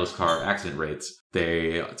see driverless car accident rates,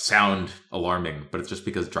 they sound alarming, but it's just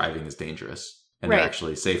because driving is dangerous and they're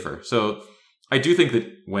actually safer. So I do think that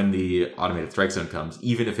when the automated strike zone comes,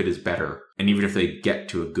 even if it is better, and even if they get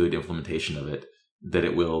to a good implementation of it, that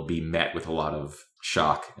it will be met with a lot of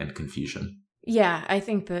shock and confusion. Yeah, I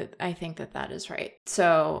think that is right.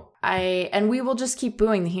 So we will just keep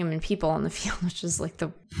booing the human people on the field, which is like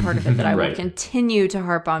the part of it that I will continue to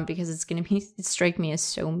harp on because it's going to strike me as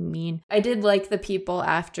so mean. I did like the people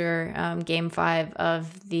after Game 5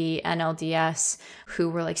 of the NLDS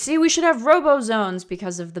who were like, see, we should have robo-zones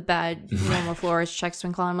because of the bad normal floors check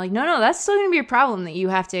swing call. I'm like, no, that's still going to be a problem that you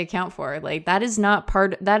have to account for. Like, that is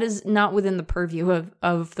not within the purview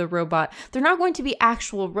of the robot. They're not going to be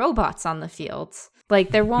actual robots on the field.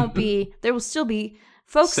 Like, there will still be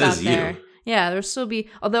folks out there. Yeah, there'll still be,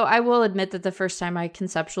 although I will admit that the first time I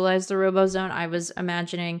conceptualized the RoboZone, I was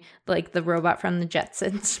imagining like the robot from the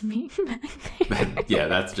Jetsons. Yeah,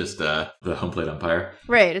 that's just the home plate umpire.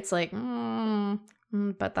 Right. It's like,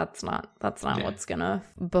 but that's not what's gonna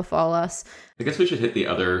befall us. I guess we should hit the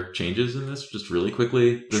other changes in this just really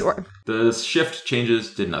quickly. Sure. The shift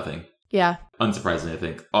changes did nothing. Yeah. Unsurprisingly, I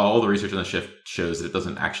think. All the research on the shift shows that it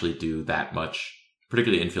doesn't actually do that much,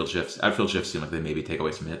 particularly infield shifts. Outfield shifts seem like they maybe take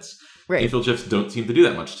away some hits. Right. Infield shifts don't seem to do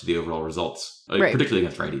that much to the overall results, particularly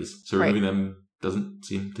against righties. So removing them doesn't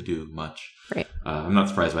seem to do much. Right. I'm not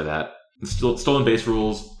surprised by that. Still, stolen base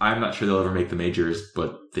rules, I'm not sure they'll ever make the majors,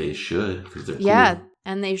 but they should because they're cool.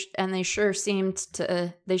 And they sure seemed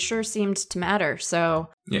to matter. So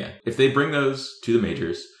yeah, if they bring those to the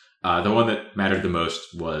majors, the one that mattered the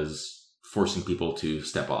most was forcing people to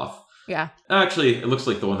step off. Yeah. Actually, it looks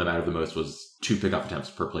like the one that mattered the most was 2 pickoff attempts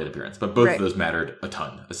per plate appearance. But both of those mattered a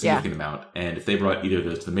ton, a significant amount. And if they brought either of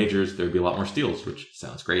those to the majors, there would be a lot more steals, which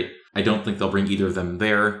sounds great. I don't think they'll bring either of them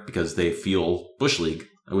there because they feel Bush League.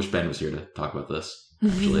 I wish Ben was here to talk about this,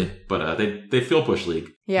 actually. But they feel Bush League.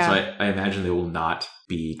 Yeah. So I imagine they will not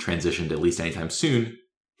be transitioned, at least anytime soon,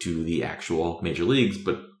 to the actual major leagues.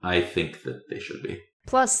 But I think that they should be.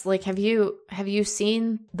 Plus, like, have you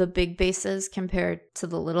seen the big bases compared to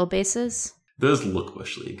the little bases? Those look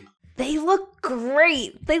Bush League. They look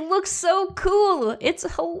great. They look so cool. It's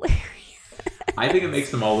hilarious. I think it makes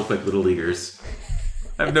them all look like little leaguers.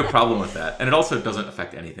 I have no problem with that. And it also doesn't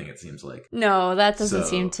affect anything, it seems like. No, that doesn't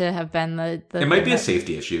seem to have been the it might be a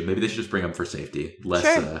safety issue. Maybe they should just bring them for safety.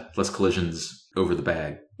 Less collisions over the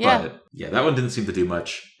bag. Yeah. But yeah, that one didn't seem to do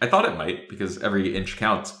much. I thought it might because every inch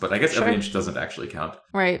counts, but I guess every inch doesn't actually count.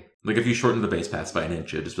 Right. Like if you shorten the base paths by an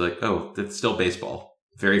inch, it'd just be like, oh, that's still baseball.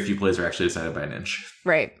 very few plays are actually decided by an inch.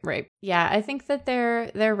 Right. Yeah, I think that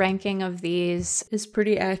their ranking of these is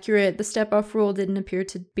pretty accurate. The step-off rule didn't appear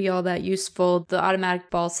to be all that useful. The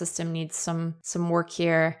automatic ball system needs some work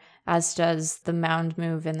here, as does the mound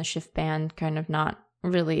move and the shift band kind of not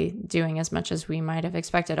really doing as much as we might have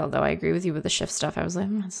expected. Although I agree with you with the shift stuff. I was like,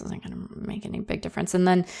 this isn't going to make any big difference. And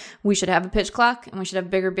then we should have a pitch clock, and we should have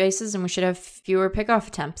bigger bases, and we should have fewer pickoff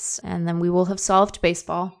attempts. And then we will have solved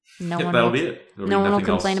baseball. That'll be it. No one will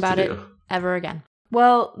complain about it ever again.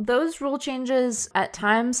 Well, those rule changes at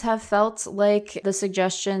times have felt like the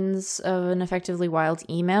suggestions of an effectively wild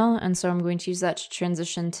email. And so I'm going to use that to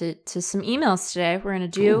transition to some emails today. We're going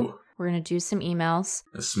to do some emails.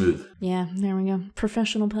 That's smooth. Yeah, there we go.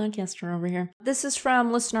 Professional podcaster over here. This is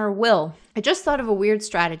from listener Will. I just thought of a weird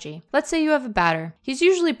strategy. Let's say you have a batter. He's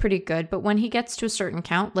usually pretty good, but when he gets to a certain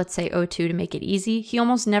count, let's say 0-2 to make it easy, he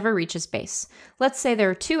almost never reaches base. Let's say there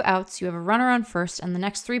are 2 outs, you have a runner on first, and the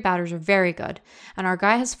next 3 batters are very good, and our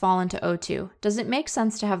guy has fallen to 0-2. Does it make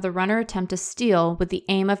sense to have the runner attempt a steal with the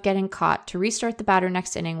aim of getting caught to restart the batter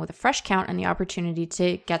next inning with a fresh count and the opportunity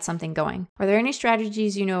to get something going? Are there any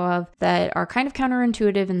strategies you know of that are kind of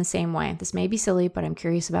counterintuitive in the same way? This may be silly, but I'm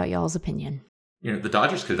curious about y'all's opinion. The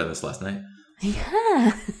Dodgers could have done this last night.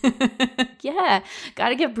 Yeah. Yeah. Got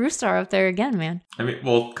to get Brewstar up there again, man. I mean,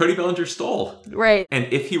 well, Cody Bellinger stole. Right.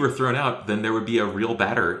 And if he were thrown out, then there would be a real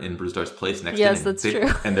batter in Brewstar's place next inning. Yes, inning. that's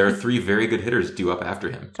true. And there are 3 very good hitters due up after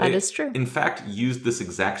him. That is true. In fact, used this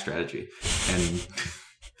exact strategy, and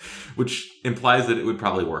which implies that it would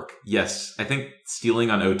probably work. Yes, I think stealing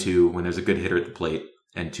on 0-2 when there's a good hitter at the plate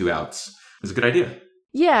and 2 outs is a good idea.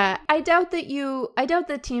 Yeah, I doubt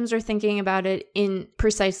that teams are thinking about it in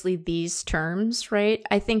precisely these terms, right?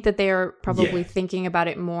 I think that they are probably thinking about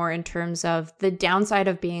it more in terms of the downside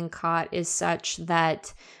of being caught is such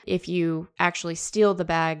that if you actually steal the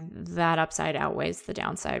bag, that upside outweighs the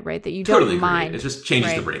downside, right? That you totally don't mind. It just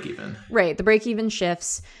changes the break even. Right, the break even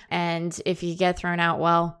shifts, and if you get thrown out,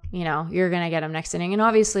 well, you're going to get them next inning. And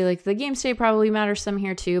obviously, like, the game state probably matters some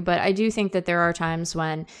here too, but I do think that there are times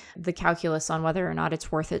when the calculus on whether or not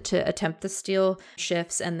it's worth it to attempt the steal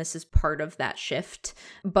shifts, and this is part of that shift.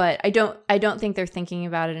 But I don't think they're thinking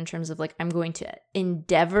about it in terms of like, I'm going to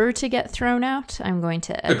endeavor to get thrown out. I'm going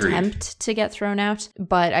to attempt to get thrown out.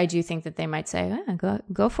 But I do think that they might say,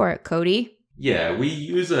 go for it, Cody. Yeah, we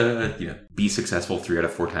use a be successful 3 out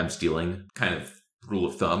of 4 times stealing kind of rule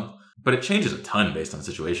of thumb. But it changes a ton based on the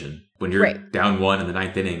situation. When you're down 1 in the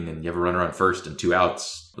 9th inning and you have a runner on first and 2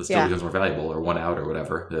 outs, the steal becomes more valuable, or 1 out or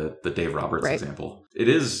whatever, the Dave Roberts example. It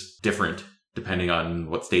is different depending on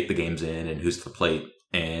what state the game's in and who's at the plate.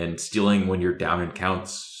 And stealing when you're down in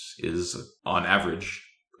counts is, on average,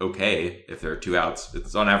 okay if there are 2 outs.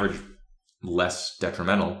 It's on average less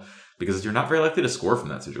detrimental because you're not very likely to score from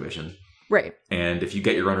that situation. Right. And if you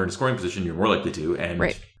get your runner in a scoring position, you're more likely to.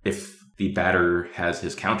 And if the batter has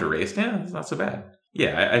his count erased, it's not so bad.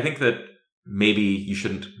 Yeah, I think that maybe you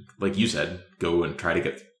shouldn't, like you said, go and try to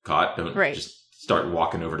get caught. Don't just start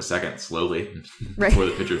walking over to second slowly before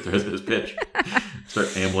the pitcher throws his pitch.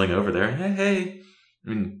 Start ambling over there. Hey. I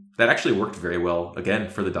mean, that actually worked very well, again,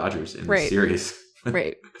 for the Dodgers in the series.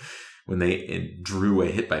 Right. When they drew a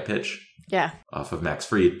hit by pitch off of Max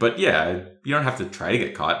Fried. But yeah, you don't have to try to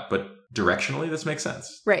get caught, but directionally, this makes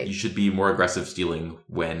sense. Right. You should be more aggressive stealing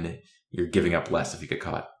when you're giving up less if you get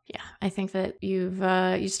caught. Yeah, I think that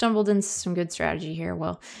you stumbled into some good strategy here.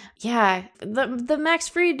 Well, yeah, the Max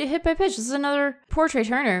Fried hit by pitch. This is another poor Trey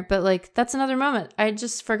Turner, but like that's another moment I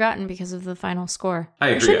just forgotten because of the final score. I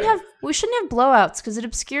agree. We shouldn't have blowouts because it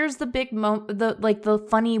obscures the big the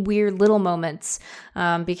funny weird little moments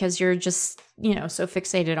because you're just so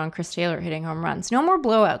fixated on Chris Taylor hitting home runs. No more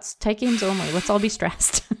blowouts. Tight games only. Let's all be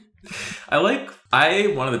stressed. I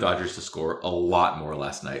wanted the Dodgers to score a lot more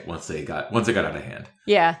last night once it got out of hand.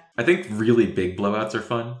 Yeah. I think really big blowouts are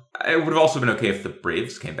fun. It would have also been okay if the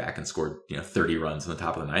Braves came back and scored 30 runs in the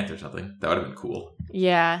top of the 9th or something. That would have been cool.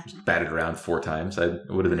 Yeah. Just batted around 4 times. I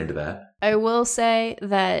would have been into that. I will say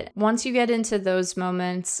that once you get into those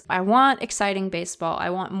moments, I want exciting baseball.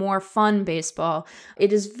 I want more fun baseball.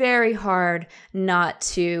 It is very hard not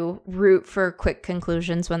to root for quick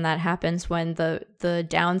conclusions when that happens, when the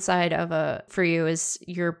downside for you is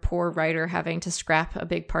your poor writer having to scrap a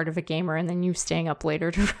big part of a gamer and then you staying up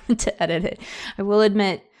later to edit it. I will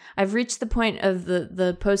admit, I've reached the point of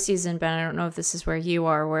the postseason, Ben, I don't know if this is where you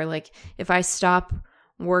are, where like if I stop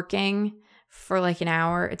working for like an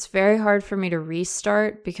hour, it's very hard for me to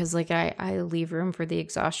restart because like I leave room for the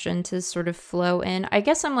exhaustion to sort of flow in. I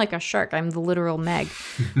guess I'm like a shark. I'm the literal Meg.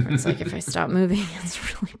 It's like if I stop moving,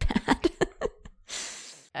 it's really bad.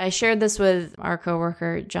 I shared this with our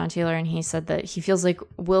coworker, John Taylor, and he said that he feels like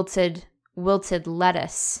wilted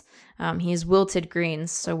lettuce. He's wilted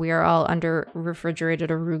greens, so we are all under refrigerated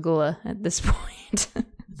arugula at this point.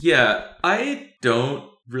 Yeah, I don't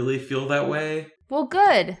really feel that way. Well,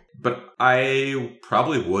 good. But I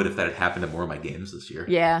probably would if that had happened in more of my games this year.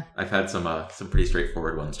 Yeah. I've had some pretty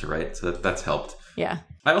straightforward ones to write, so that's helped. Yeah.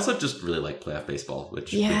 I also just really like playoff baseball,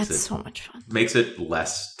 which it's so much fun. Makes it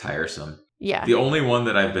less tiresome. Yeah. The only one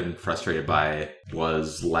that I've been frustrated by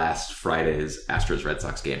was last Friday's Astros-Red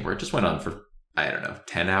Sox game, where it just went on for, I don't know,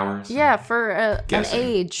 10 hours? Yeah, for an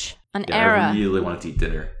age, an era. I really wanted to eat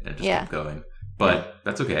dinner, and it just kept going. But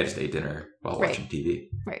that's okay, I just ate dinner while watching TV.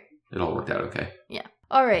 Right. It all worked out okay. Yeah.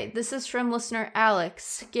 All right, this is from listener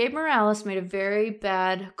Alex. Gabe Morales made a very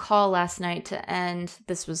bad call last night to end,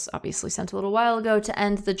 this was obviously sent a little while ago, to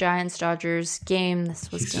end the Giants-Dodgers game.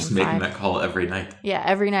 This was He's game just 5. making that call every night. Yeah,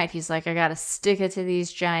 every night he's like, I gotta stick it to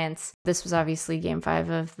these Giants. This was obviously game 5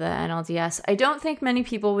 of the NLDS. I don't think many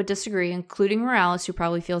people would disagree, including Morales, who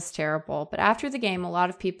probably feels terrible. But after the game, a lot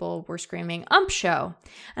of people were screaming, ump show.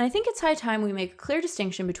 And I think it's high time we make a clear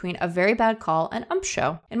distinction between a very bad call and ump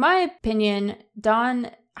show. In my opinion,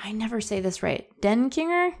 I never say this right.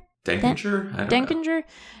 Denkinger? Denkinger? I don't know.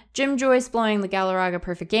 Jim Joyce blowing the Galarraga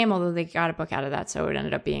perfect game, although they got a book out of that, so it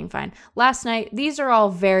ended up being fine. Last night, these are all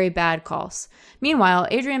very bad calls. Meanwhile,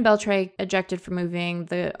 Adrian Beltre ejected for moving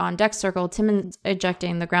the on-deck circle, Timmons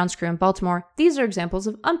ejecting the ground screw in Baltimore. These are examples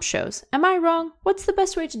of ump shows. Am I wrong? What's the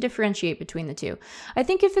best way to differentiate between the two? I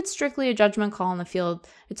think if it's strictly a judgment call on the field,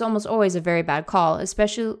 it's almost always a very bad call,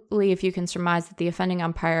 especially if you can surmise that the offending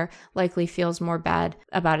umpire likely feels more bad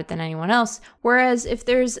about it than anyone else. Whereas if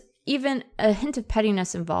there's even a hint of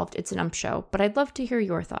pettiness involved, it's an ump show. But I'd love to hear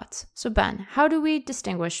your thoughts. So Ben, how do we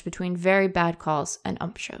distinguish between very bad calls and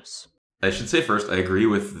ump shows? I should say first, I agree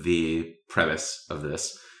with the premise of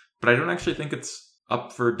this, but I don't actually think it's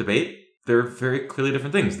up for debate. They're very clearly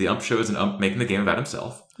different things. The ump show is an ump making the game about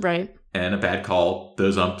himself. Right. And a bad call,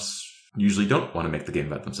 those umps usually don't want to make the game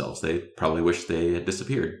about themselves. They probably wish they had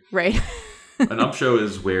disappeared. Right. An ump show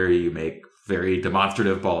is where you make very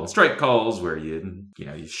demonstrative ball and strike calls, where you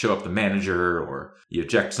show up the manager or you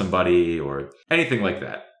eject somebody or anything like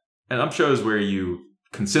that. An ump show is where you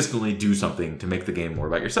consistently do something to make the game more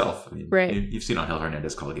about yourself. I mean, right. You've seen Angel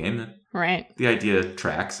Hernandez call a game. Right. The idea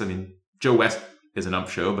tracks. I mean, Joe West is an ump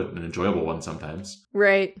show, but an enjoyable one sometimes.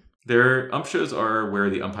 Right. Their ump shows are where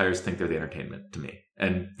the umpires think they're the entertainment to me.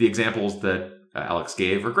 And the examples that Alex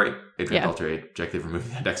gave are great. Adrian Beltre ejected from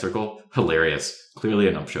moving the deck circle. Hilarious. Clearly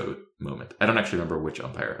an ump show moment. I don't actually remember which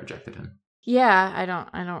umpire ejected him. Yeah, I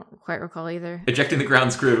don't quite recall either. Ejecting the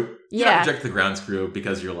ground screw. You don't eject the ground screw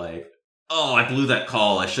because you're like, oh, I blew that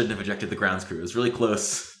call. I shouldn't have ejected the ground screw. It was really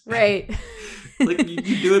close. Right. Like,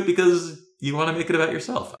 you do it because you want to make it about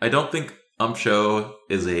yourself. I don't think ump show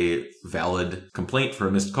is a valid complaint for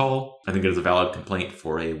a missed call. I think it is a valid complaint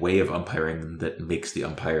for a way of umpiring that makes the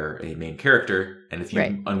umpire a main character. And if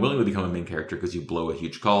you unwillingly become a main character because you blow a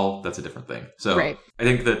huge call, that's a different thing. So I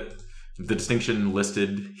think that the distinction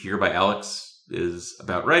listed here by Alex is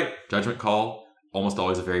about right. Judgment call, almost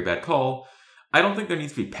always a very bad call. I don't think there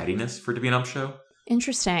needs to be pettiness for it to be an ump show.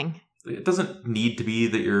 Interesting. It doesn't need to be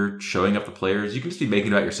that you're showing up the players. You can just be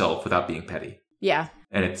making it about yourself without being petty. Yeah.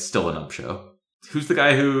 And it's still an ump show. Who's the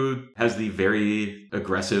guy who has the very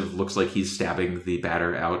aggressive, looks like he's stabbing the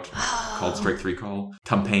batter out, called strike 3 call?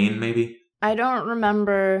 Tom Payne, maybe? I don't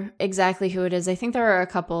remember exactly who it is. I think there are a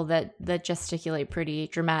couple that gesticulate pretty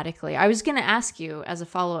dramatically. I was going to ask you as a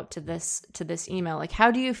follow-up to this email, like, how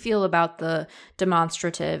do you feel about the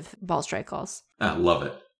demonstrative ball strike calls? I love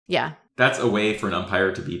it. Yeah. That's a way for an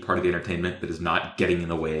umpire to be part of the entertainment that is not getting in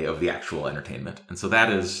the way of the actual entertainment. And so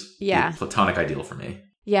that is the platonic ideal for me.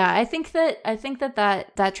 Yeah, I think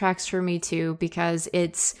that tracks for me too, because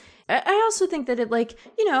I also think that it, like,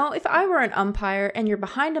 if I were an umpire and you're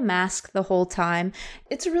behind a mask the whole time,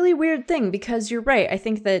 it's a really weird thing, because you're right. I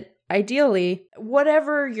think that ideally,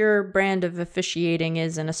 whatever your brand of officiating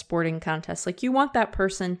is in a sporting contest, like, you want that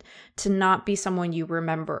person to not be someone you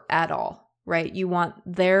remember at all. Right? You want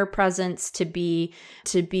their presence to be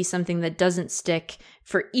something that doesn't stick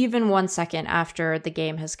for even 1 second after the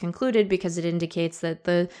game has concluded, because it indicates that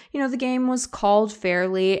the game was called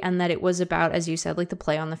fairly and that it was about, as you said, like, the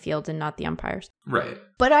play on the field and not the umpires. Right.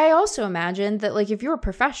 But I also imagine that, like, if your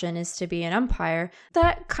profession is to be an umpire,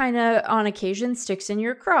 that kind of on occasion sticks in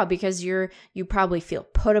your craw, because you probably feel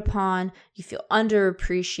put upon, you feel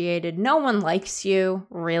underappreciated. No one likes you,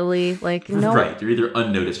 really. Like, no. Right. You're either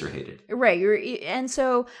unnoticed or hated. Right. And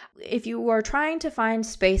so if you are trying to find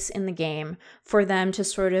space in the game for them to to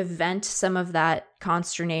sort of vent some of that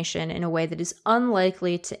consternation in a way that is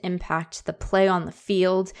unlikely to impact the play on the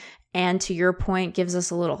field, and to your point, gives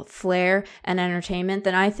us a little flair and entertainment,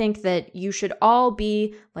 then I think that you should all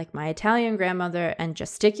be like my Italian grandmother and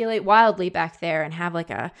gesticulate wildly back there and have like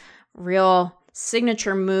a real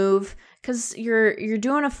signature move, because you're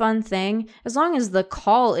doing a fun thing, as long as the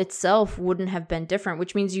call itself wouldn't have been different,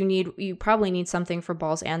 which means you probably need something for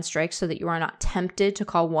balls and strikes so that you are not tempted to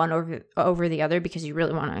call one over the other, because you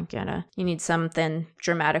really want to you need something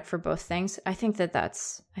dramatic for both things. I think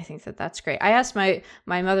that's great. I asked my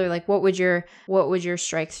mother, like, what would your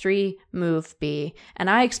strike 3 move be?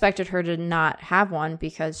 And I expected her to not have one,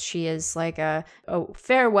 because she is like a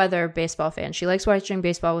fair weather baseball fan. She likes watching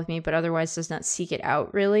baseball with me, but otherwise does not seek it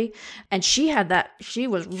out really. And she had that. She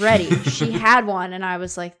was ready. She had one, and I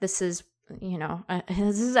was like, this is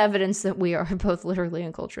evidence that we are both literally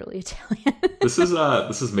and culturally Italian. This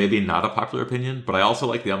is maybe not a popular opinion, but I also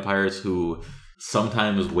like the umpires who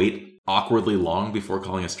sometimes wait awkwardly long before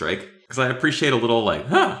calling a strike, because I appreciate a little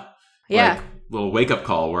little wake up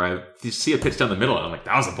call where you see a pitch down the middle and I'm like,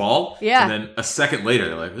 that was a ball. Yeah. And then a second later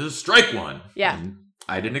they're like, this is strike 1. Yeah. And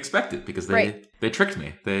I didn't expect it because they tricked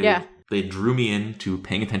me. They drew me into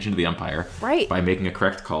paying attention to the umpire by making a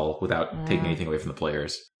correct call without taking anything away from the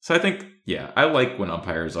players. So I think, I like when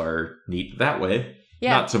umpires are neat that way.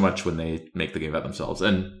 Yeah. Not so much when they make the game about themselves.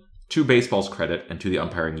 And to baseball's credit and to the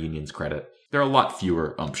umpiring union's credit, there are a lot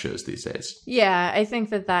fewer ump shows these days. Yeah, I think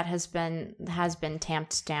that has been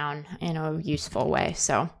tamped down in a useful way.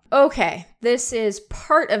 So, okay, this is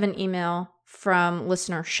part of an email from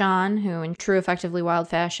listener Sean, who in true Effectively Wild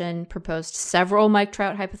fashion proposed several Mike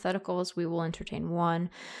Trout hypotheticals. We will entertain one.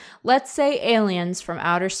 Let's say aliens from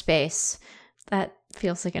outer space. That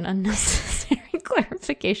feels like an unnecessary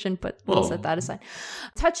clarification, but we'll set that aside.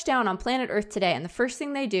 Touchdown on planet Earth today, and the first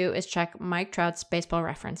thing they do is check Mike Trout's baseball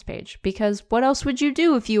reference page, because what else would you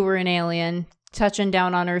do if you were an alien touching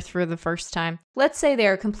down on Earth for the first time? Let's say they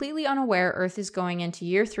are completely unaware Earth is going into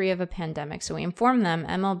year 3 of a pandemic, so we inform them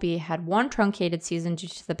MLB had one truncated season due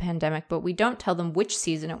to the pandemic, but we don't tell them which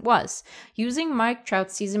season it was. Using Mike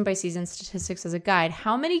Trout's season-by-season statistics as a guide,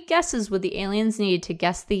 how many guesses would the aliens need to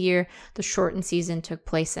guess the year the shortened season took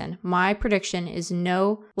place in? My prediction is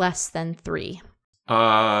no less than 3.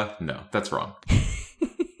 No, that's wrong.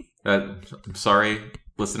 I'm sorry,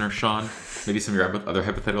 listener Sean. Maybe some of your other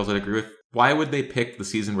hypotheticals I'd agree with. Why would they pick the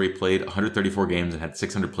season where he played 134 games and had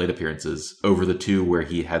 600 plate appearances over the 2 where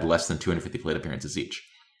he had less than 250 plate appearances each?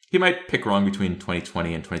 He might pick wrong between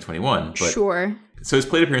 2020 and 2021, but sure. So his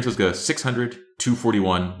plate appearances go 600,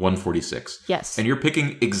 241, 146. Yes. And you're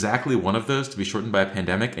picking exactly one of those to be shortened by a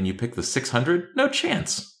pandemic, and you pick the 600? No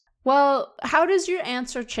chance. Well, how does your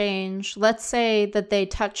answer change? Let's say that they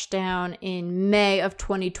touch down in May of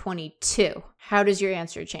 2022. How does your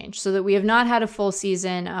answer change? So that we have not had a full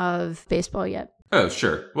season of baseball yet. Oh,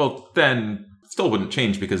 sure. Well, then still wouldn't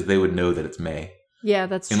change because they would know that it's May. Yeah,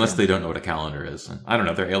 that's true. Unless they don't know what a calendar is. And I don't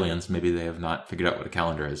know, they're aliens. Maybe they have not figured out what a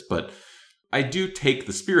calendar is. But I do take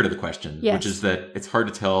the spirit of the question, which is that it's hard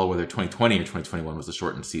to tell whether 2020 or 2021 was a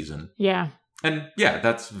shortened season. Yeah. And yeah,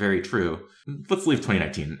 that's very true. Let's leave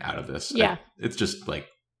 2019 out of this. Yeah. It's just like,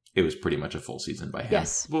 it was pretty much a full season by him.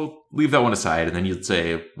 Yes. We'll leave that one aside, and then you'd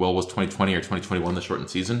say, well, was 2020 or 2021 the shortened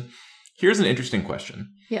season? Here's an interesting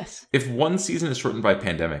question. Yes. If one season is shortened by a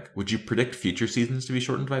pandemic, would you predict future seasons to be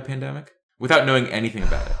shortened by a pandemic? Without knowing anything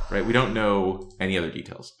about it, right? We don't know any other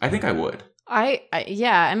details. I think I would.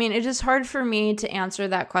 I mean, it is hard for me to answer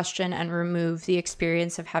that question and remove the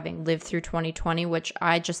experience of having lived through 2020, which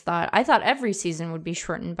I thought every season would be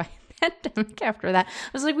shortened by a pandemic after that. I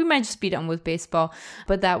was like, we might just be done with baseball,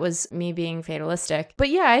 but that was me being fatalistic. But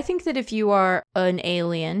yeah, I think that if you are an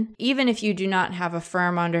alien, even if you do not have a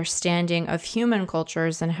firm understanding of human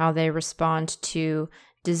cultures and how they respond to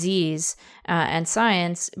disease and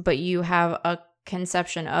science, but you have a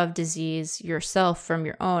conception of disease yourself from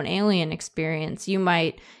your own alien experience, you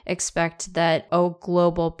might expect that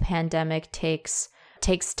global pandemic takes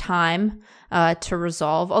time to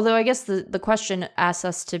resolve. Although I guess the question asks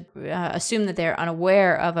us to assume that they're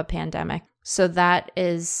unaware of a pandemic. So that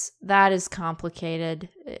is complicated.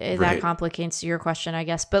 Right. That complicates your question, I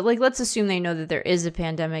guess. But let's assume they know that there is a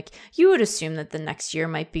pandemic. You would assume that the next year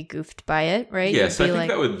might be goofed by it, right? Yeah, so I think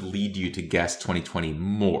that would lead you to guess 2020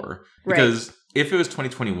 more. Because if it was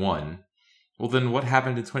 2021, well, then what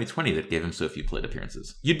happened in 2020 that gave him so few plate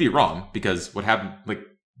appearances? You'd be wrong, because what happened,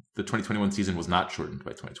 the 2021 season was not shortened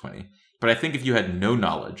by 2020. But I think if you had no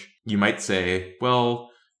knowledge, you might say, well,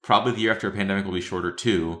 probably the year after a pandemic will be shorter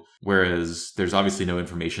too, whereas there's obviously no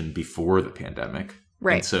information before the pandemic.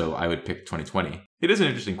 Right. And so I would pick 2020. It is an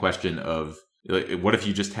interesting question of Like, what if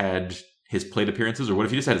you just had his plate appearances, or what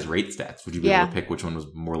if you just had his rate stats? Would you be able to pick which one was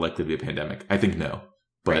more likely to be a pandemic? I think no.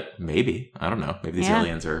 But maybe. I don't know. Maybe these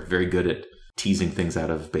aliens are very good at teasing things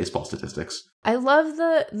out of baseball statistics. I love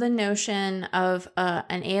the notion of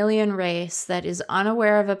an alien race that is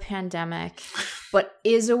unaware of a pandemic, but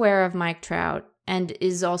is aware of Mike Trout and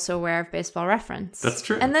is also aware of Baseball Reference. That's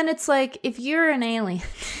true. And then it's like, if you're an alien,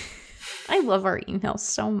 I love our emails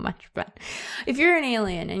so much, but if you're an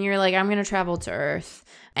alien and you're like, I'm going to travel to Earth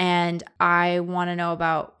and I want to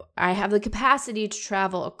know I have the capacity to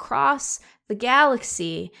travel across the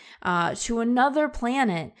galaxy to another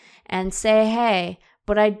planet and say, hey,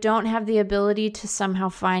 but I don't have the ability to somehow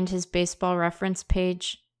find his Baseball Reference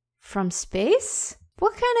page from space?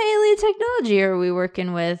 What kind of alien technology are we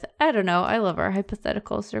working with? I don't know. I love our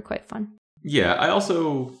hypotheticals. They're quite fun. Yeah, I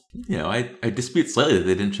also, I dispute slightly that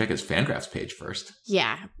they didn't check his Fangraphs page first.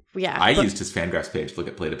 Yeah. I used his Fangraphs page to look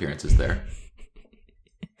at plate appearances there.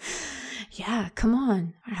 Yeah, come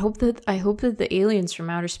on. I hope that the aliens from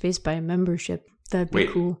outer space buy a membership. That'd be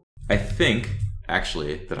cool. I think,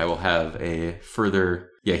 actually, that I will have a further...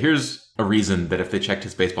 Yeah, here's a reason that if they checked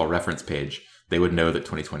his Baseball Reference page, they would know that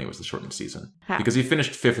 2020 was the shortened season. How? Because he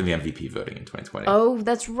finished 5th in the MVP voting in 2020. Oh,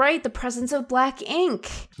 that's right. The presence of black ink.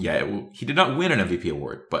 Yeah, he did not win an MVP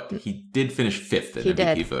award, but he did finish 5th in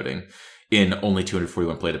MVP voting in only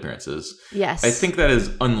 241 plate appearances. Yes. I think that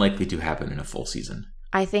is unlikely to happen in a full season.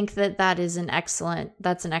 I think that is an excellent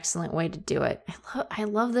way to do it. I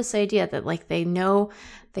love this idea that like they know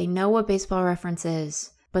what Baseball Reference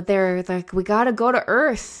is, but they're like, we got to go to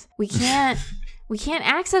Earth. We can't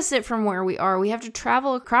access it from where we are. We have to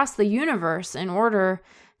travel across the universe in order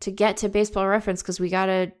to get to Baseball Reference because we got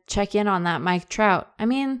to check in on that Mike Trout. I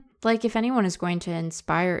mean, like if anyone is going to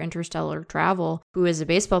inspire interstellar travel who is a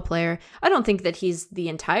baseball player, I don't think that he's the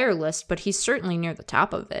entire list, but he's certainly near the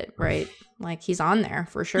top of it, right? Like he's on there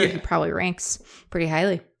for sure. Yeah. He probably ranks pretty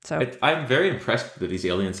highly. So I'm very impressed that these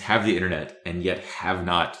aliens have the internet and yet have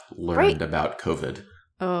not learned about COVID.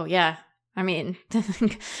 Oh, yeah. I mean,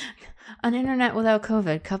 an internet without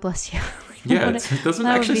COVID. God bless you. Yeah, it doesn't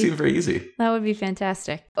actually seem very easy. That would be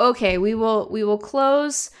fantastic. Okay, we will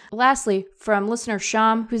close. Lastly, from listener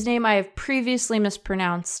Sham, whose name I have previously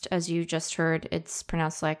mispronounced, as you just heard, it's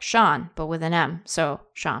pronounced like Sean, but with an M. So,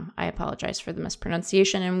 Sham, I apologize for the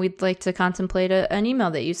mispronunciation, and we'd like to contemplate an email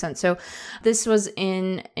that you sent. So, this was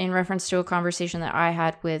in reference to a conversation that I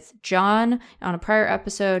had with John on a prior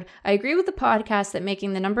episode. I agree with the podcast that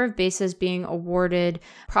making the number of bases being awarded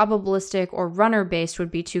probabilistic or runner-based would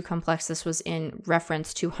be too complex. This was in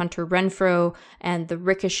reference to Hunter Renfroe and the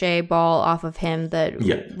ricochet ball off of him that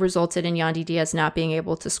resulted in Yandy Diaz not being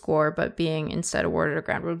able to score, but being instead awarded a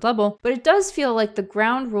ground rule double. But it does feel like the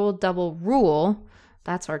ground rule double rule,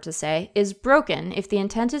 that's hard to say, is broken if the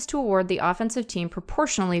intent is to award the offensive team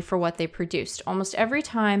proportionally for what they produced. Almost every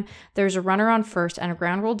time there's a runner on first and a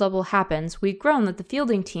ground rule double happens, we groan that the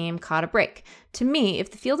fielding team caught a break. To me, if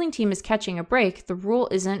the fielding team is catching a break, the rule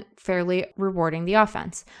isn't fairly rewarding the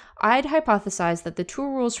offense. I'd hypothesize that the two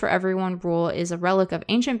rules for everyone rule is a relic of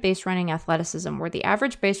ancient base running athleticism, where the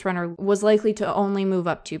average base runner was likely to only move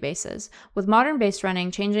up 2 bases. With modern base running,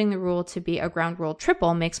 changing the rule to be a ground rule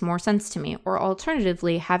triple makes more sense to me, or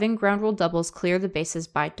alternatively, having ground rule doubles clear the bases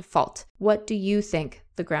by default. What do you think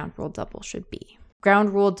the ground rule double should be?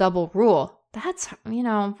 Ground rule double rule. That's,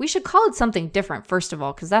 we should call it something different, first of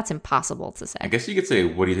all, because that's impossible to say. I guess you could say,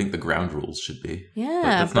 what do you think the ground rules should be? Yeah. But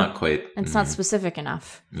that's not quite... It's not specific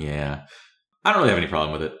enough. Yeah. I don't really have any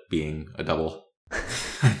problem with it being a double.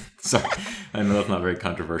 Sorry. I know that's not very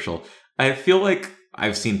controversial. I feel like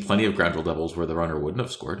I've seen plenty of ground rule doubles where the runner wouldn't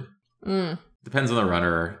have scored. Depends on the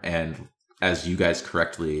runner, and as you guys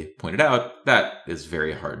correctly pointed out, that is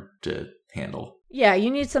very hard to handle. Yeah,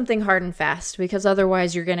 you need something hard and fast, because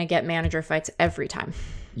otherwise you're going to get manager fights every time.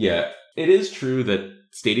 Yeah, it is true that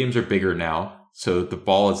stadiums are bigger now, so the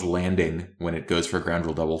ball is landing when it goes for a ground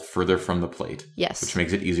rule double further from the plate. Yes. Which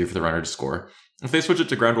makes it easier for the runner to score. If they switch it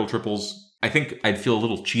to ground rule triples, I think I'd feel a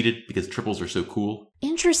little cheated because triples are so cool.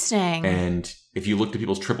 Interesting. And if you looked at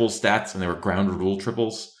people's triples stats and they were ground rule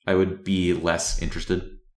triples, I would be less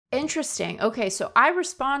interested. Interesting. Okay, so I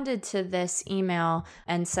responded to this email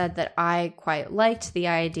and said that I quite liked the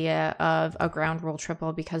idea of a ground rule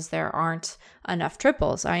triple because there aren't enough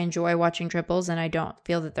triples. I enjoy watching triples and I don't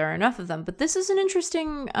feel that there are enough of them. But this is an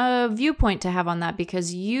interesting viewpoint to have on that,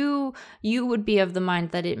 because you would be of the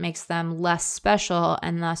mind that it makes them less special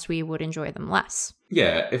and thus we would enjoy them less.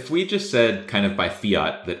 Yeah, if we just said kind of by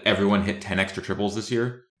fiat that everyone hit 10 extra triples this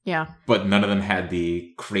year, yeah, but none of them had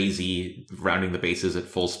the crazy rounding the bases at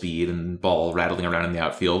full speed and ball rattling around in the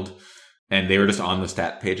outfield, and they were just on the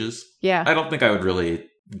stat pages, Yeah. I don't think I would really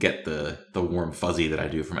get the warm fuzzy that I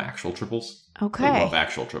do from actual triples. Okay. I love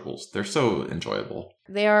actual triples. They're so enjoyable.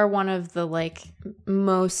 They are one of the like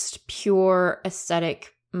most pure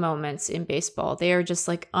aesthetic moments in baseball. They are just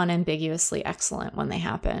like unambiguously excellent when they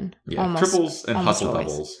happen. Yeah, triples and hustle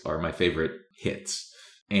doubles are my favorite hits.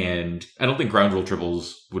 And I don't think ground rule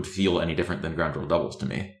triples would feel any different than ground rule doubles to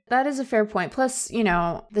me. That is a fair point. Plus, you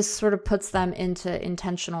know, this sort of puts them into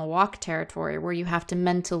intentional walk territory where you have to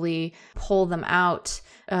mentally pull them out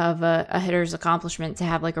of a hitter's accomplishment to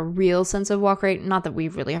have like a real sense of walk rate. Not that we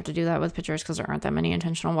really have to do that with pitchers because there aren't that many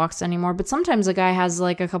intentional walks anymore. But sometimes a guy has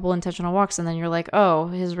like a couple intentional walks and then you're like, oh,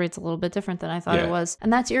 his rate's a little bit different than I thought it was.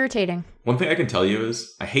 And that's irritating. One thing I can tell you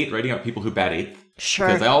is I hate writing out people who bat eighth. Sure.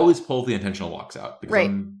 Because I always pull the intentional walks out. Because right.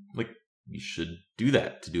 I'm like, you should do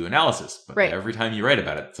that to do analysis. But right. every time you write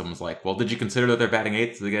about it, someone's like, well, did you consider that they're batting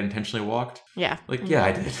eighth so they get intentionally walked? Yeah. Like, yeah,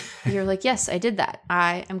 I did. You're like, yes, I did that.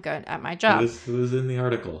 I am good at my job. It was in the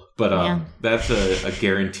article. But that's a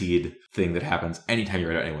guaranteed thing that happens anytime you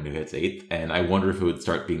write out anyone who hits eighth. And I wonder if it would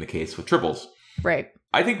start being the case with triples. Right.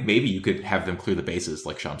 I think maybe you could have them clear the bases,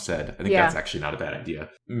 like Sham said. I think that's actually not a bad idea.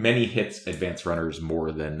 Many hits advance runners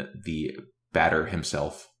more than the batter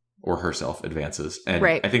himself or herself advances. And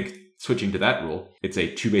I think switching to that rule, it's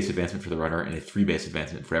a 2-base advancement for the runner and a 3-base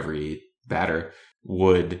advancement for every batter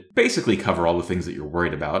would basically cover all the things that you're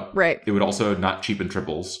worried about. Right. It would also not cheapen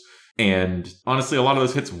triples. And honestly, a lot of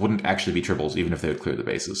those hits wouldn't actually be triples, even if they would clear the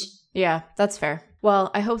bases. Yeah, that's fair.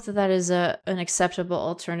 Well, I hope that is an acceptable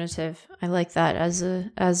alternative. I like that as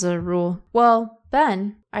a rule. Well,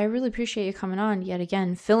 Ben, I really appreciate you coming on yet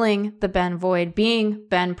again, filling the Ben void, being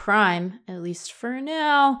Ben Prime, at least for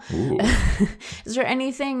now. Is there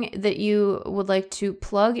anything that you would like to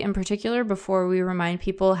plug in particular before we remind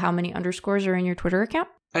people how many underscores are in your Twitter account?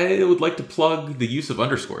 I would like to plug the use of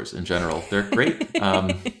underscores in general. They're great.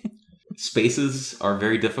 Spaces are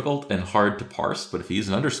very difficult and hard to parse, but if you use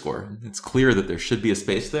an underscore, it's clear that there should be a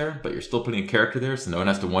space there, but you're still putting a character there, so no one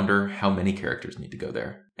has to wonder how many characters need to go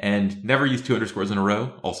there. And never use 2 underscores in a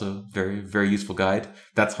row. Also, very, very useful guide.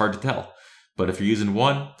 That's hard to tell. But if you're using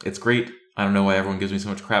one, it's great. I don't know why everyone gives me so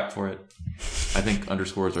much crap for it. I think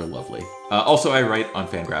underscores are lovely. Also, I write on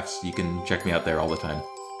Fangraphs. You can check me out there all the time.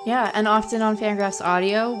 Yeah, and often on Fangraphs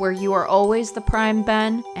Audio, where you are always the Prime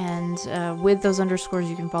Ben. And with those underscores,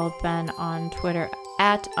 you can follow Ben on Twitter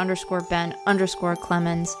at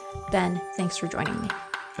 _Ben_Clemens. Ben, thanks for joining me.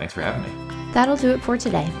 Thanks for having me. That'll do it for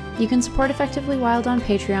today. You can support Effectively Wild on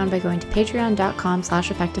Patreon by going to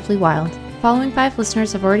patreon.com/effectivelywild. Following 5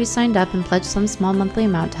 listeners have already signed up and pledged some small monthly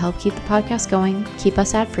amount to help keep the podcast going, keep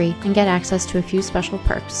us ad-free, and get access to a few special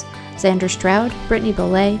perks. Xander Stroud, Brittany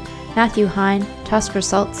Belay, Matthew Hine, Tusker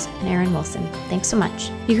Saltz, and Aaron Wilson. Thanks so much.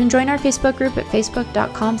 You can join our Facebook group at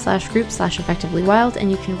facebook.com/group/effectivelywild, and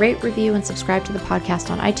you can rate, review, and subscribe to the podcast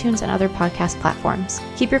on iTunes and other podcast platforms.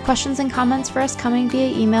 Keep your questions and comments for us coming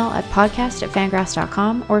via email at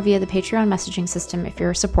podcast@fangraphs.com or via the Patreon messaging system if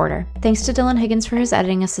you're a supporter. Thanks to Dylan Higgins for his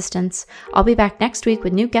editing assistance. I'll be back next week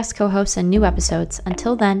with new guest co-hosts and new episodes.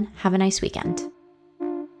 Until then, have a nice weekend.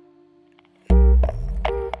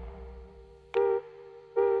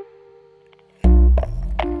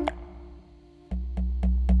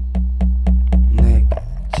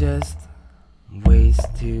 Just ways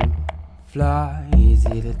to fly,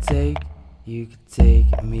 easy to take. You could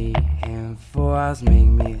take me in 4 hours, make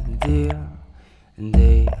me a deal, and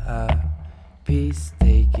day a piece,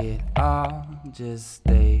 take it all, just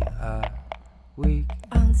stay a week.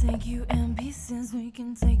 I'll take you in pieces, we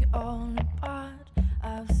can take it all apart.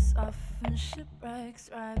 I've suffered shipwrecks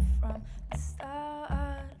right from the start.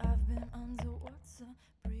 I've been underwater,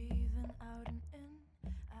 breathe.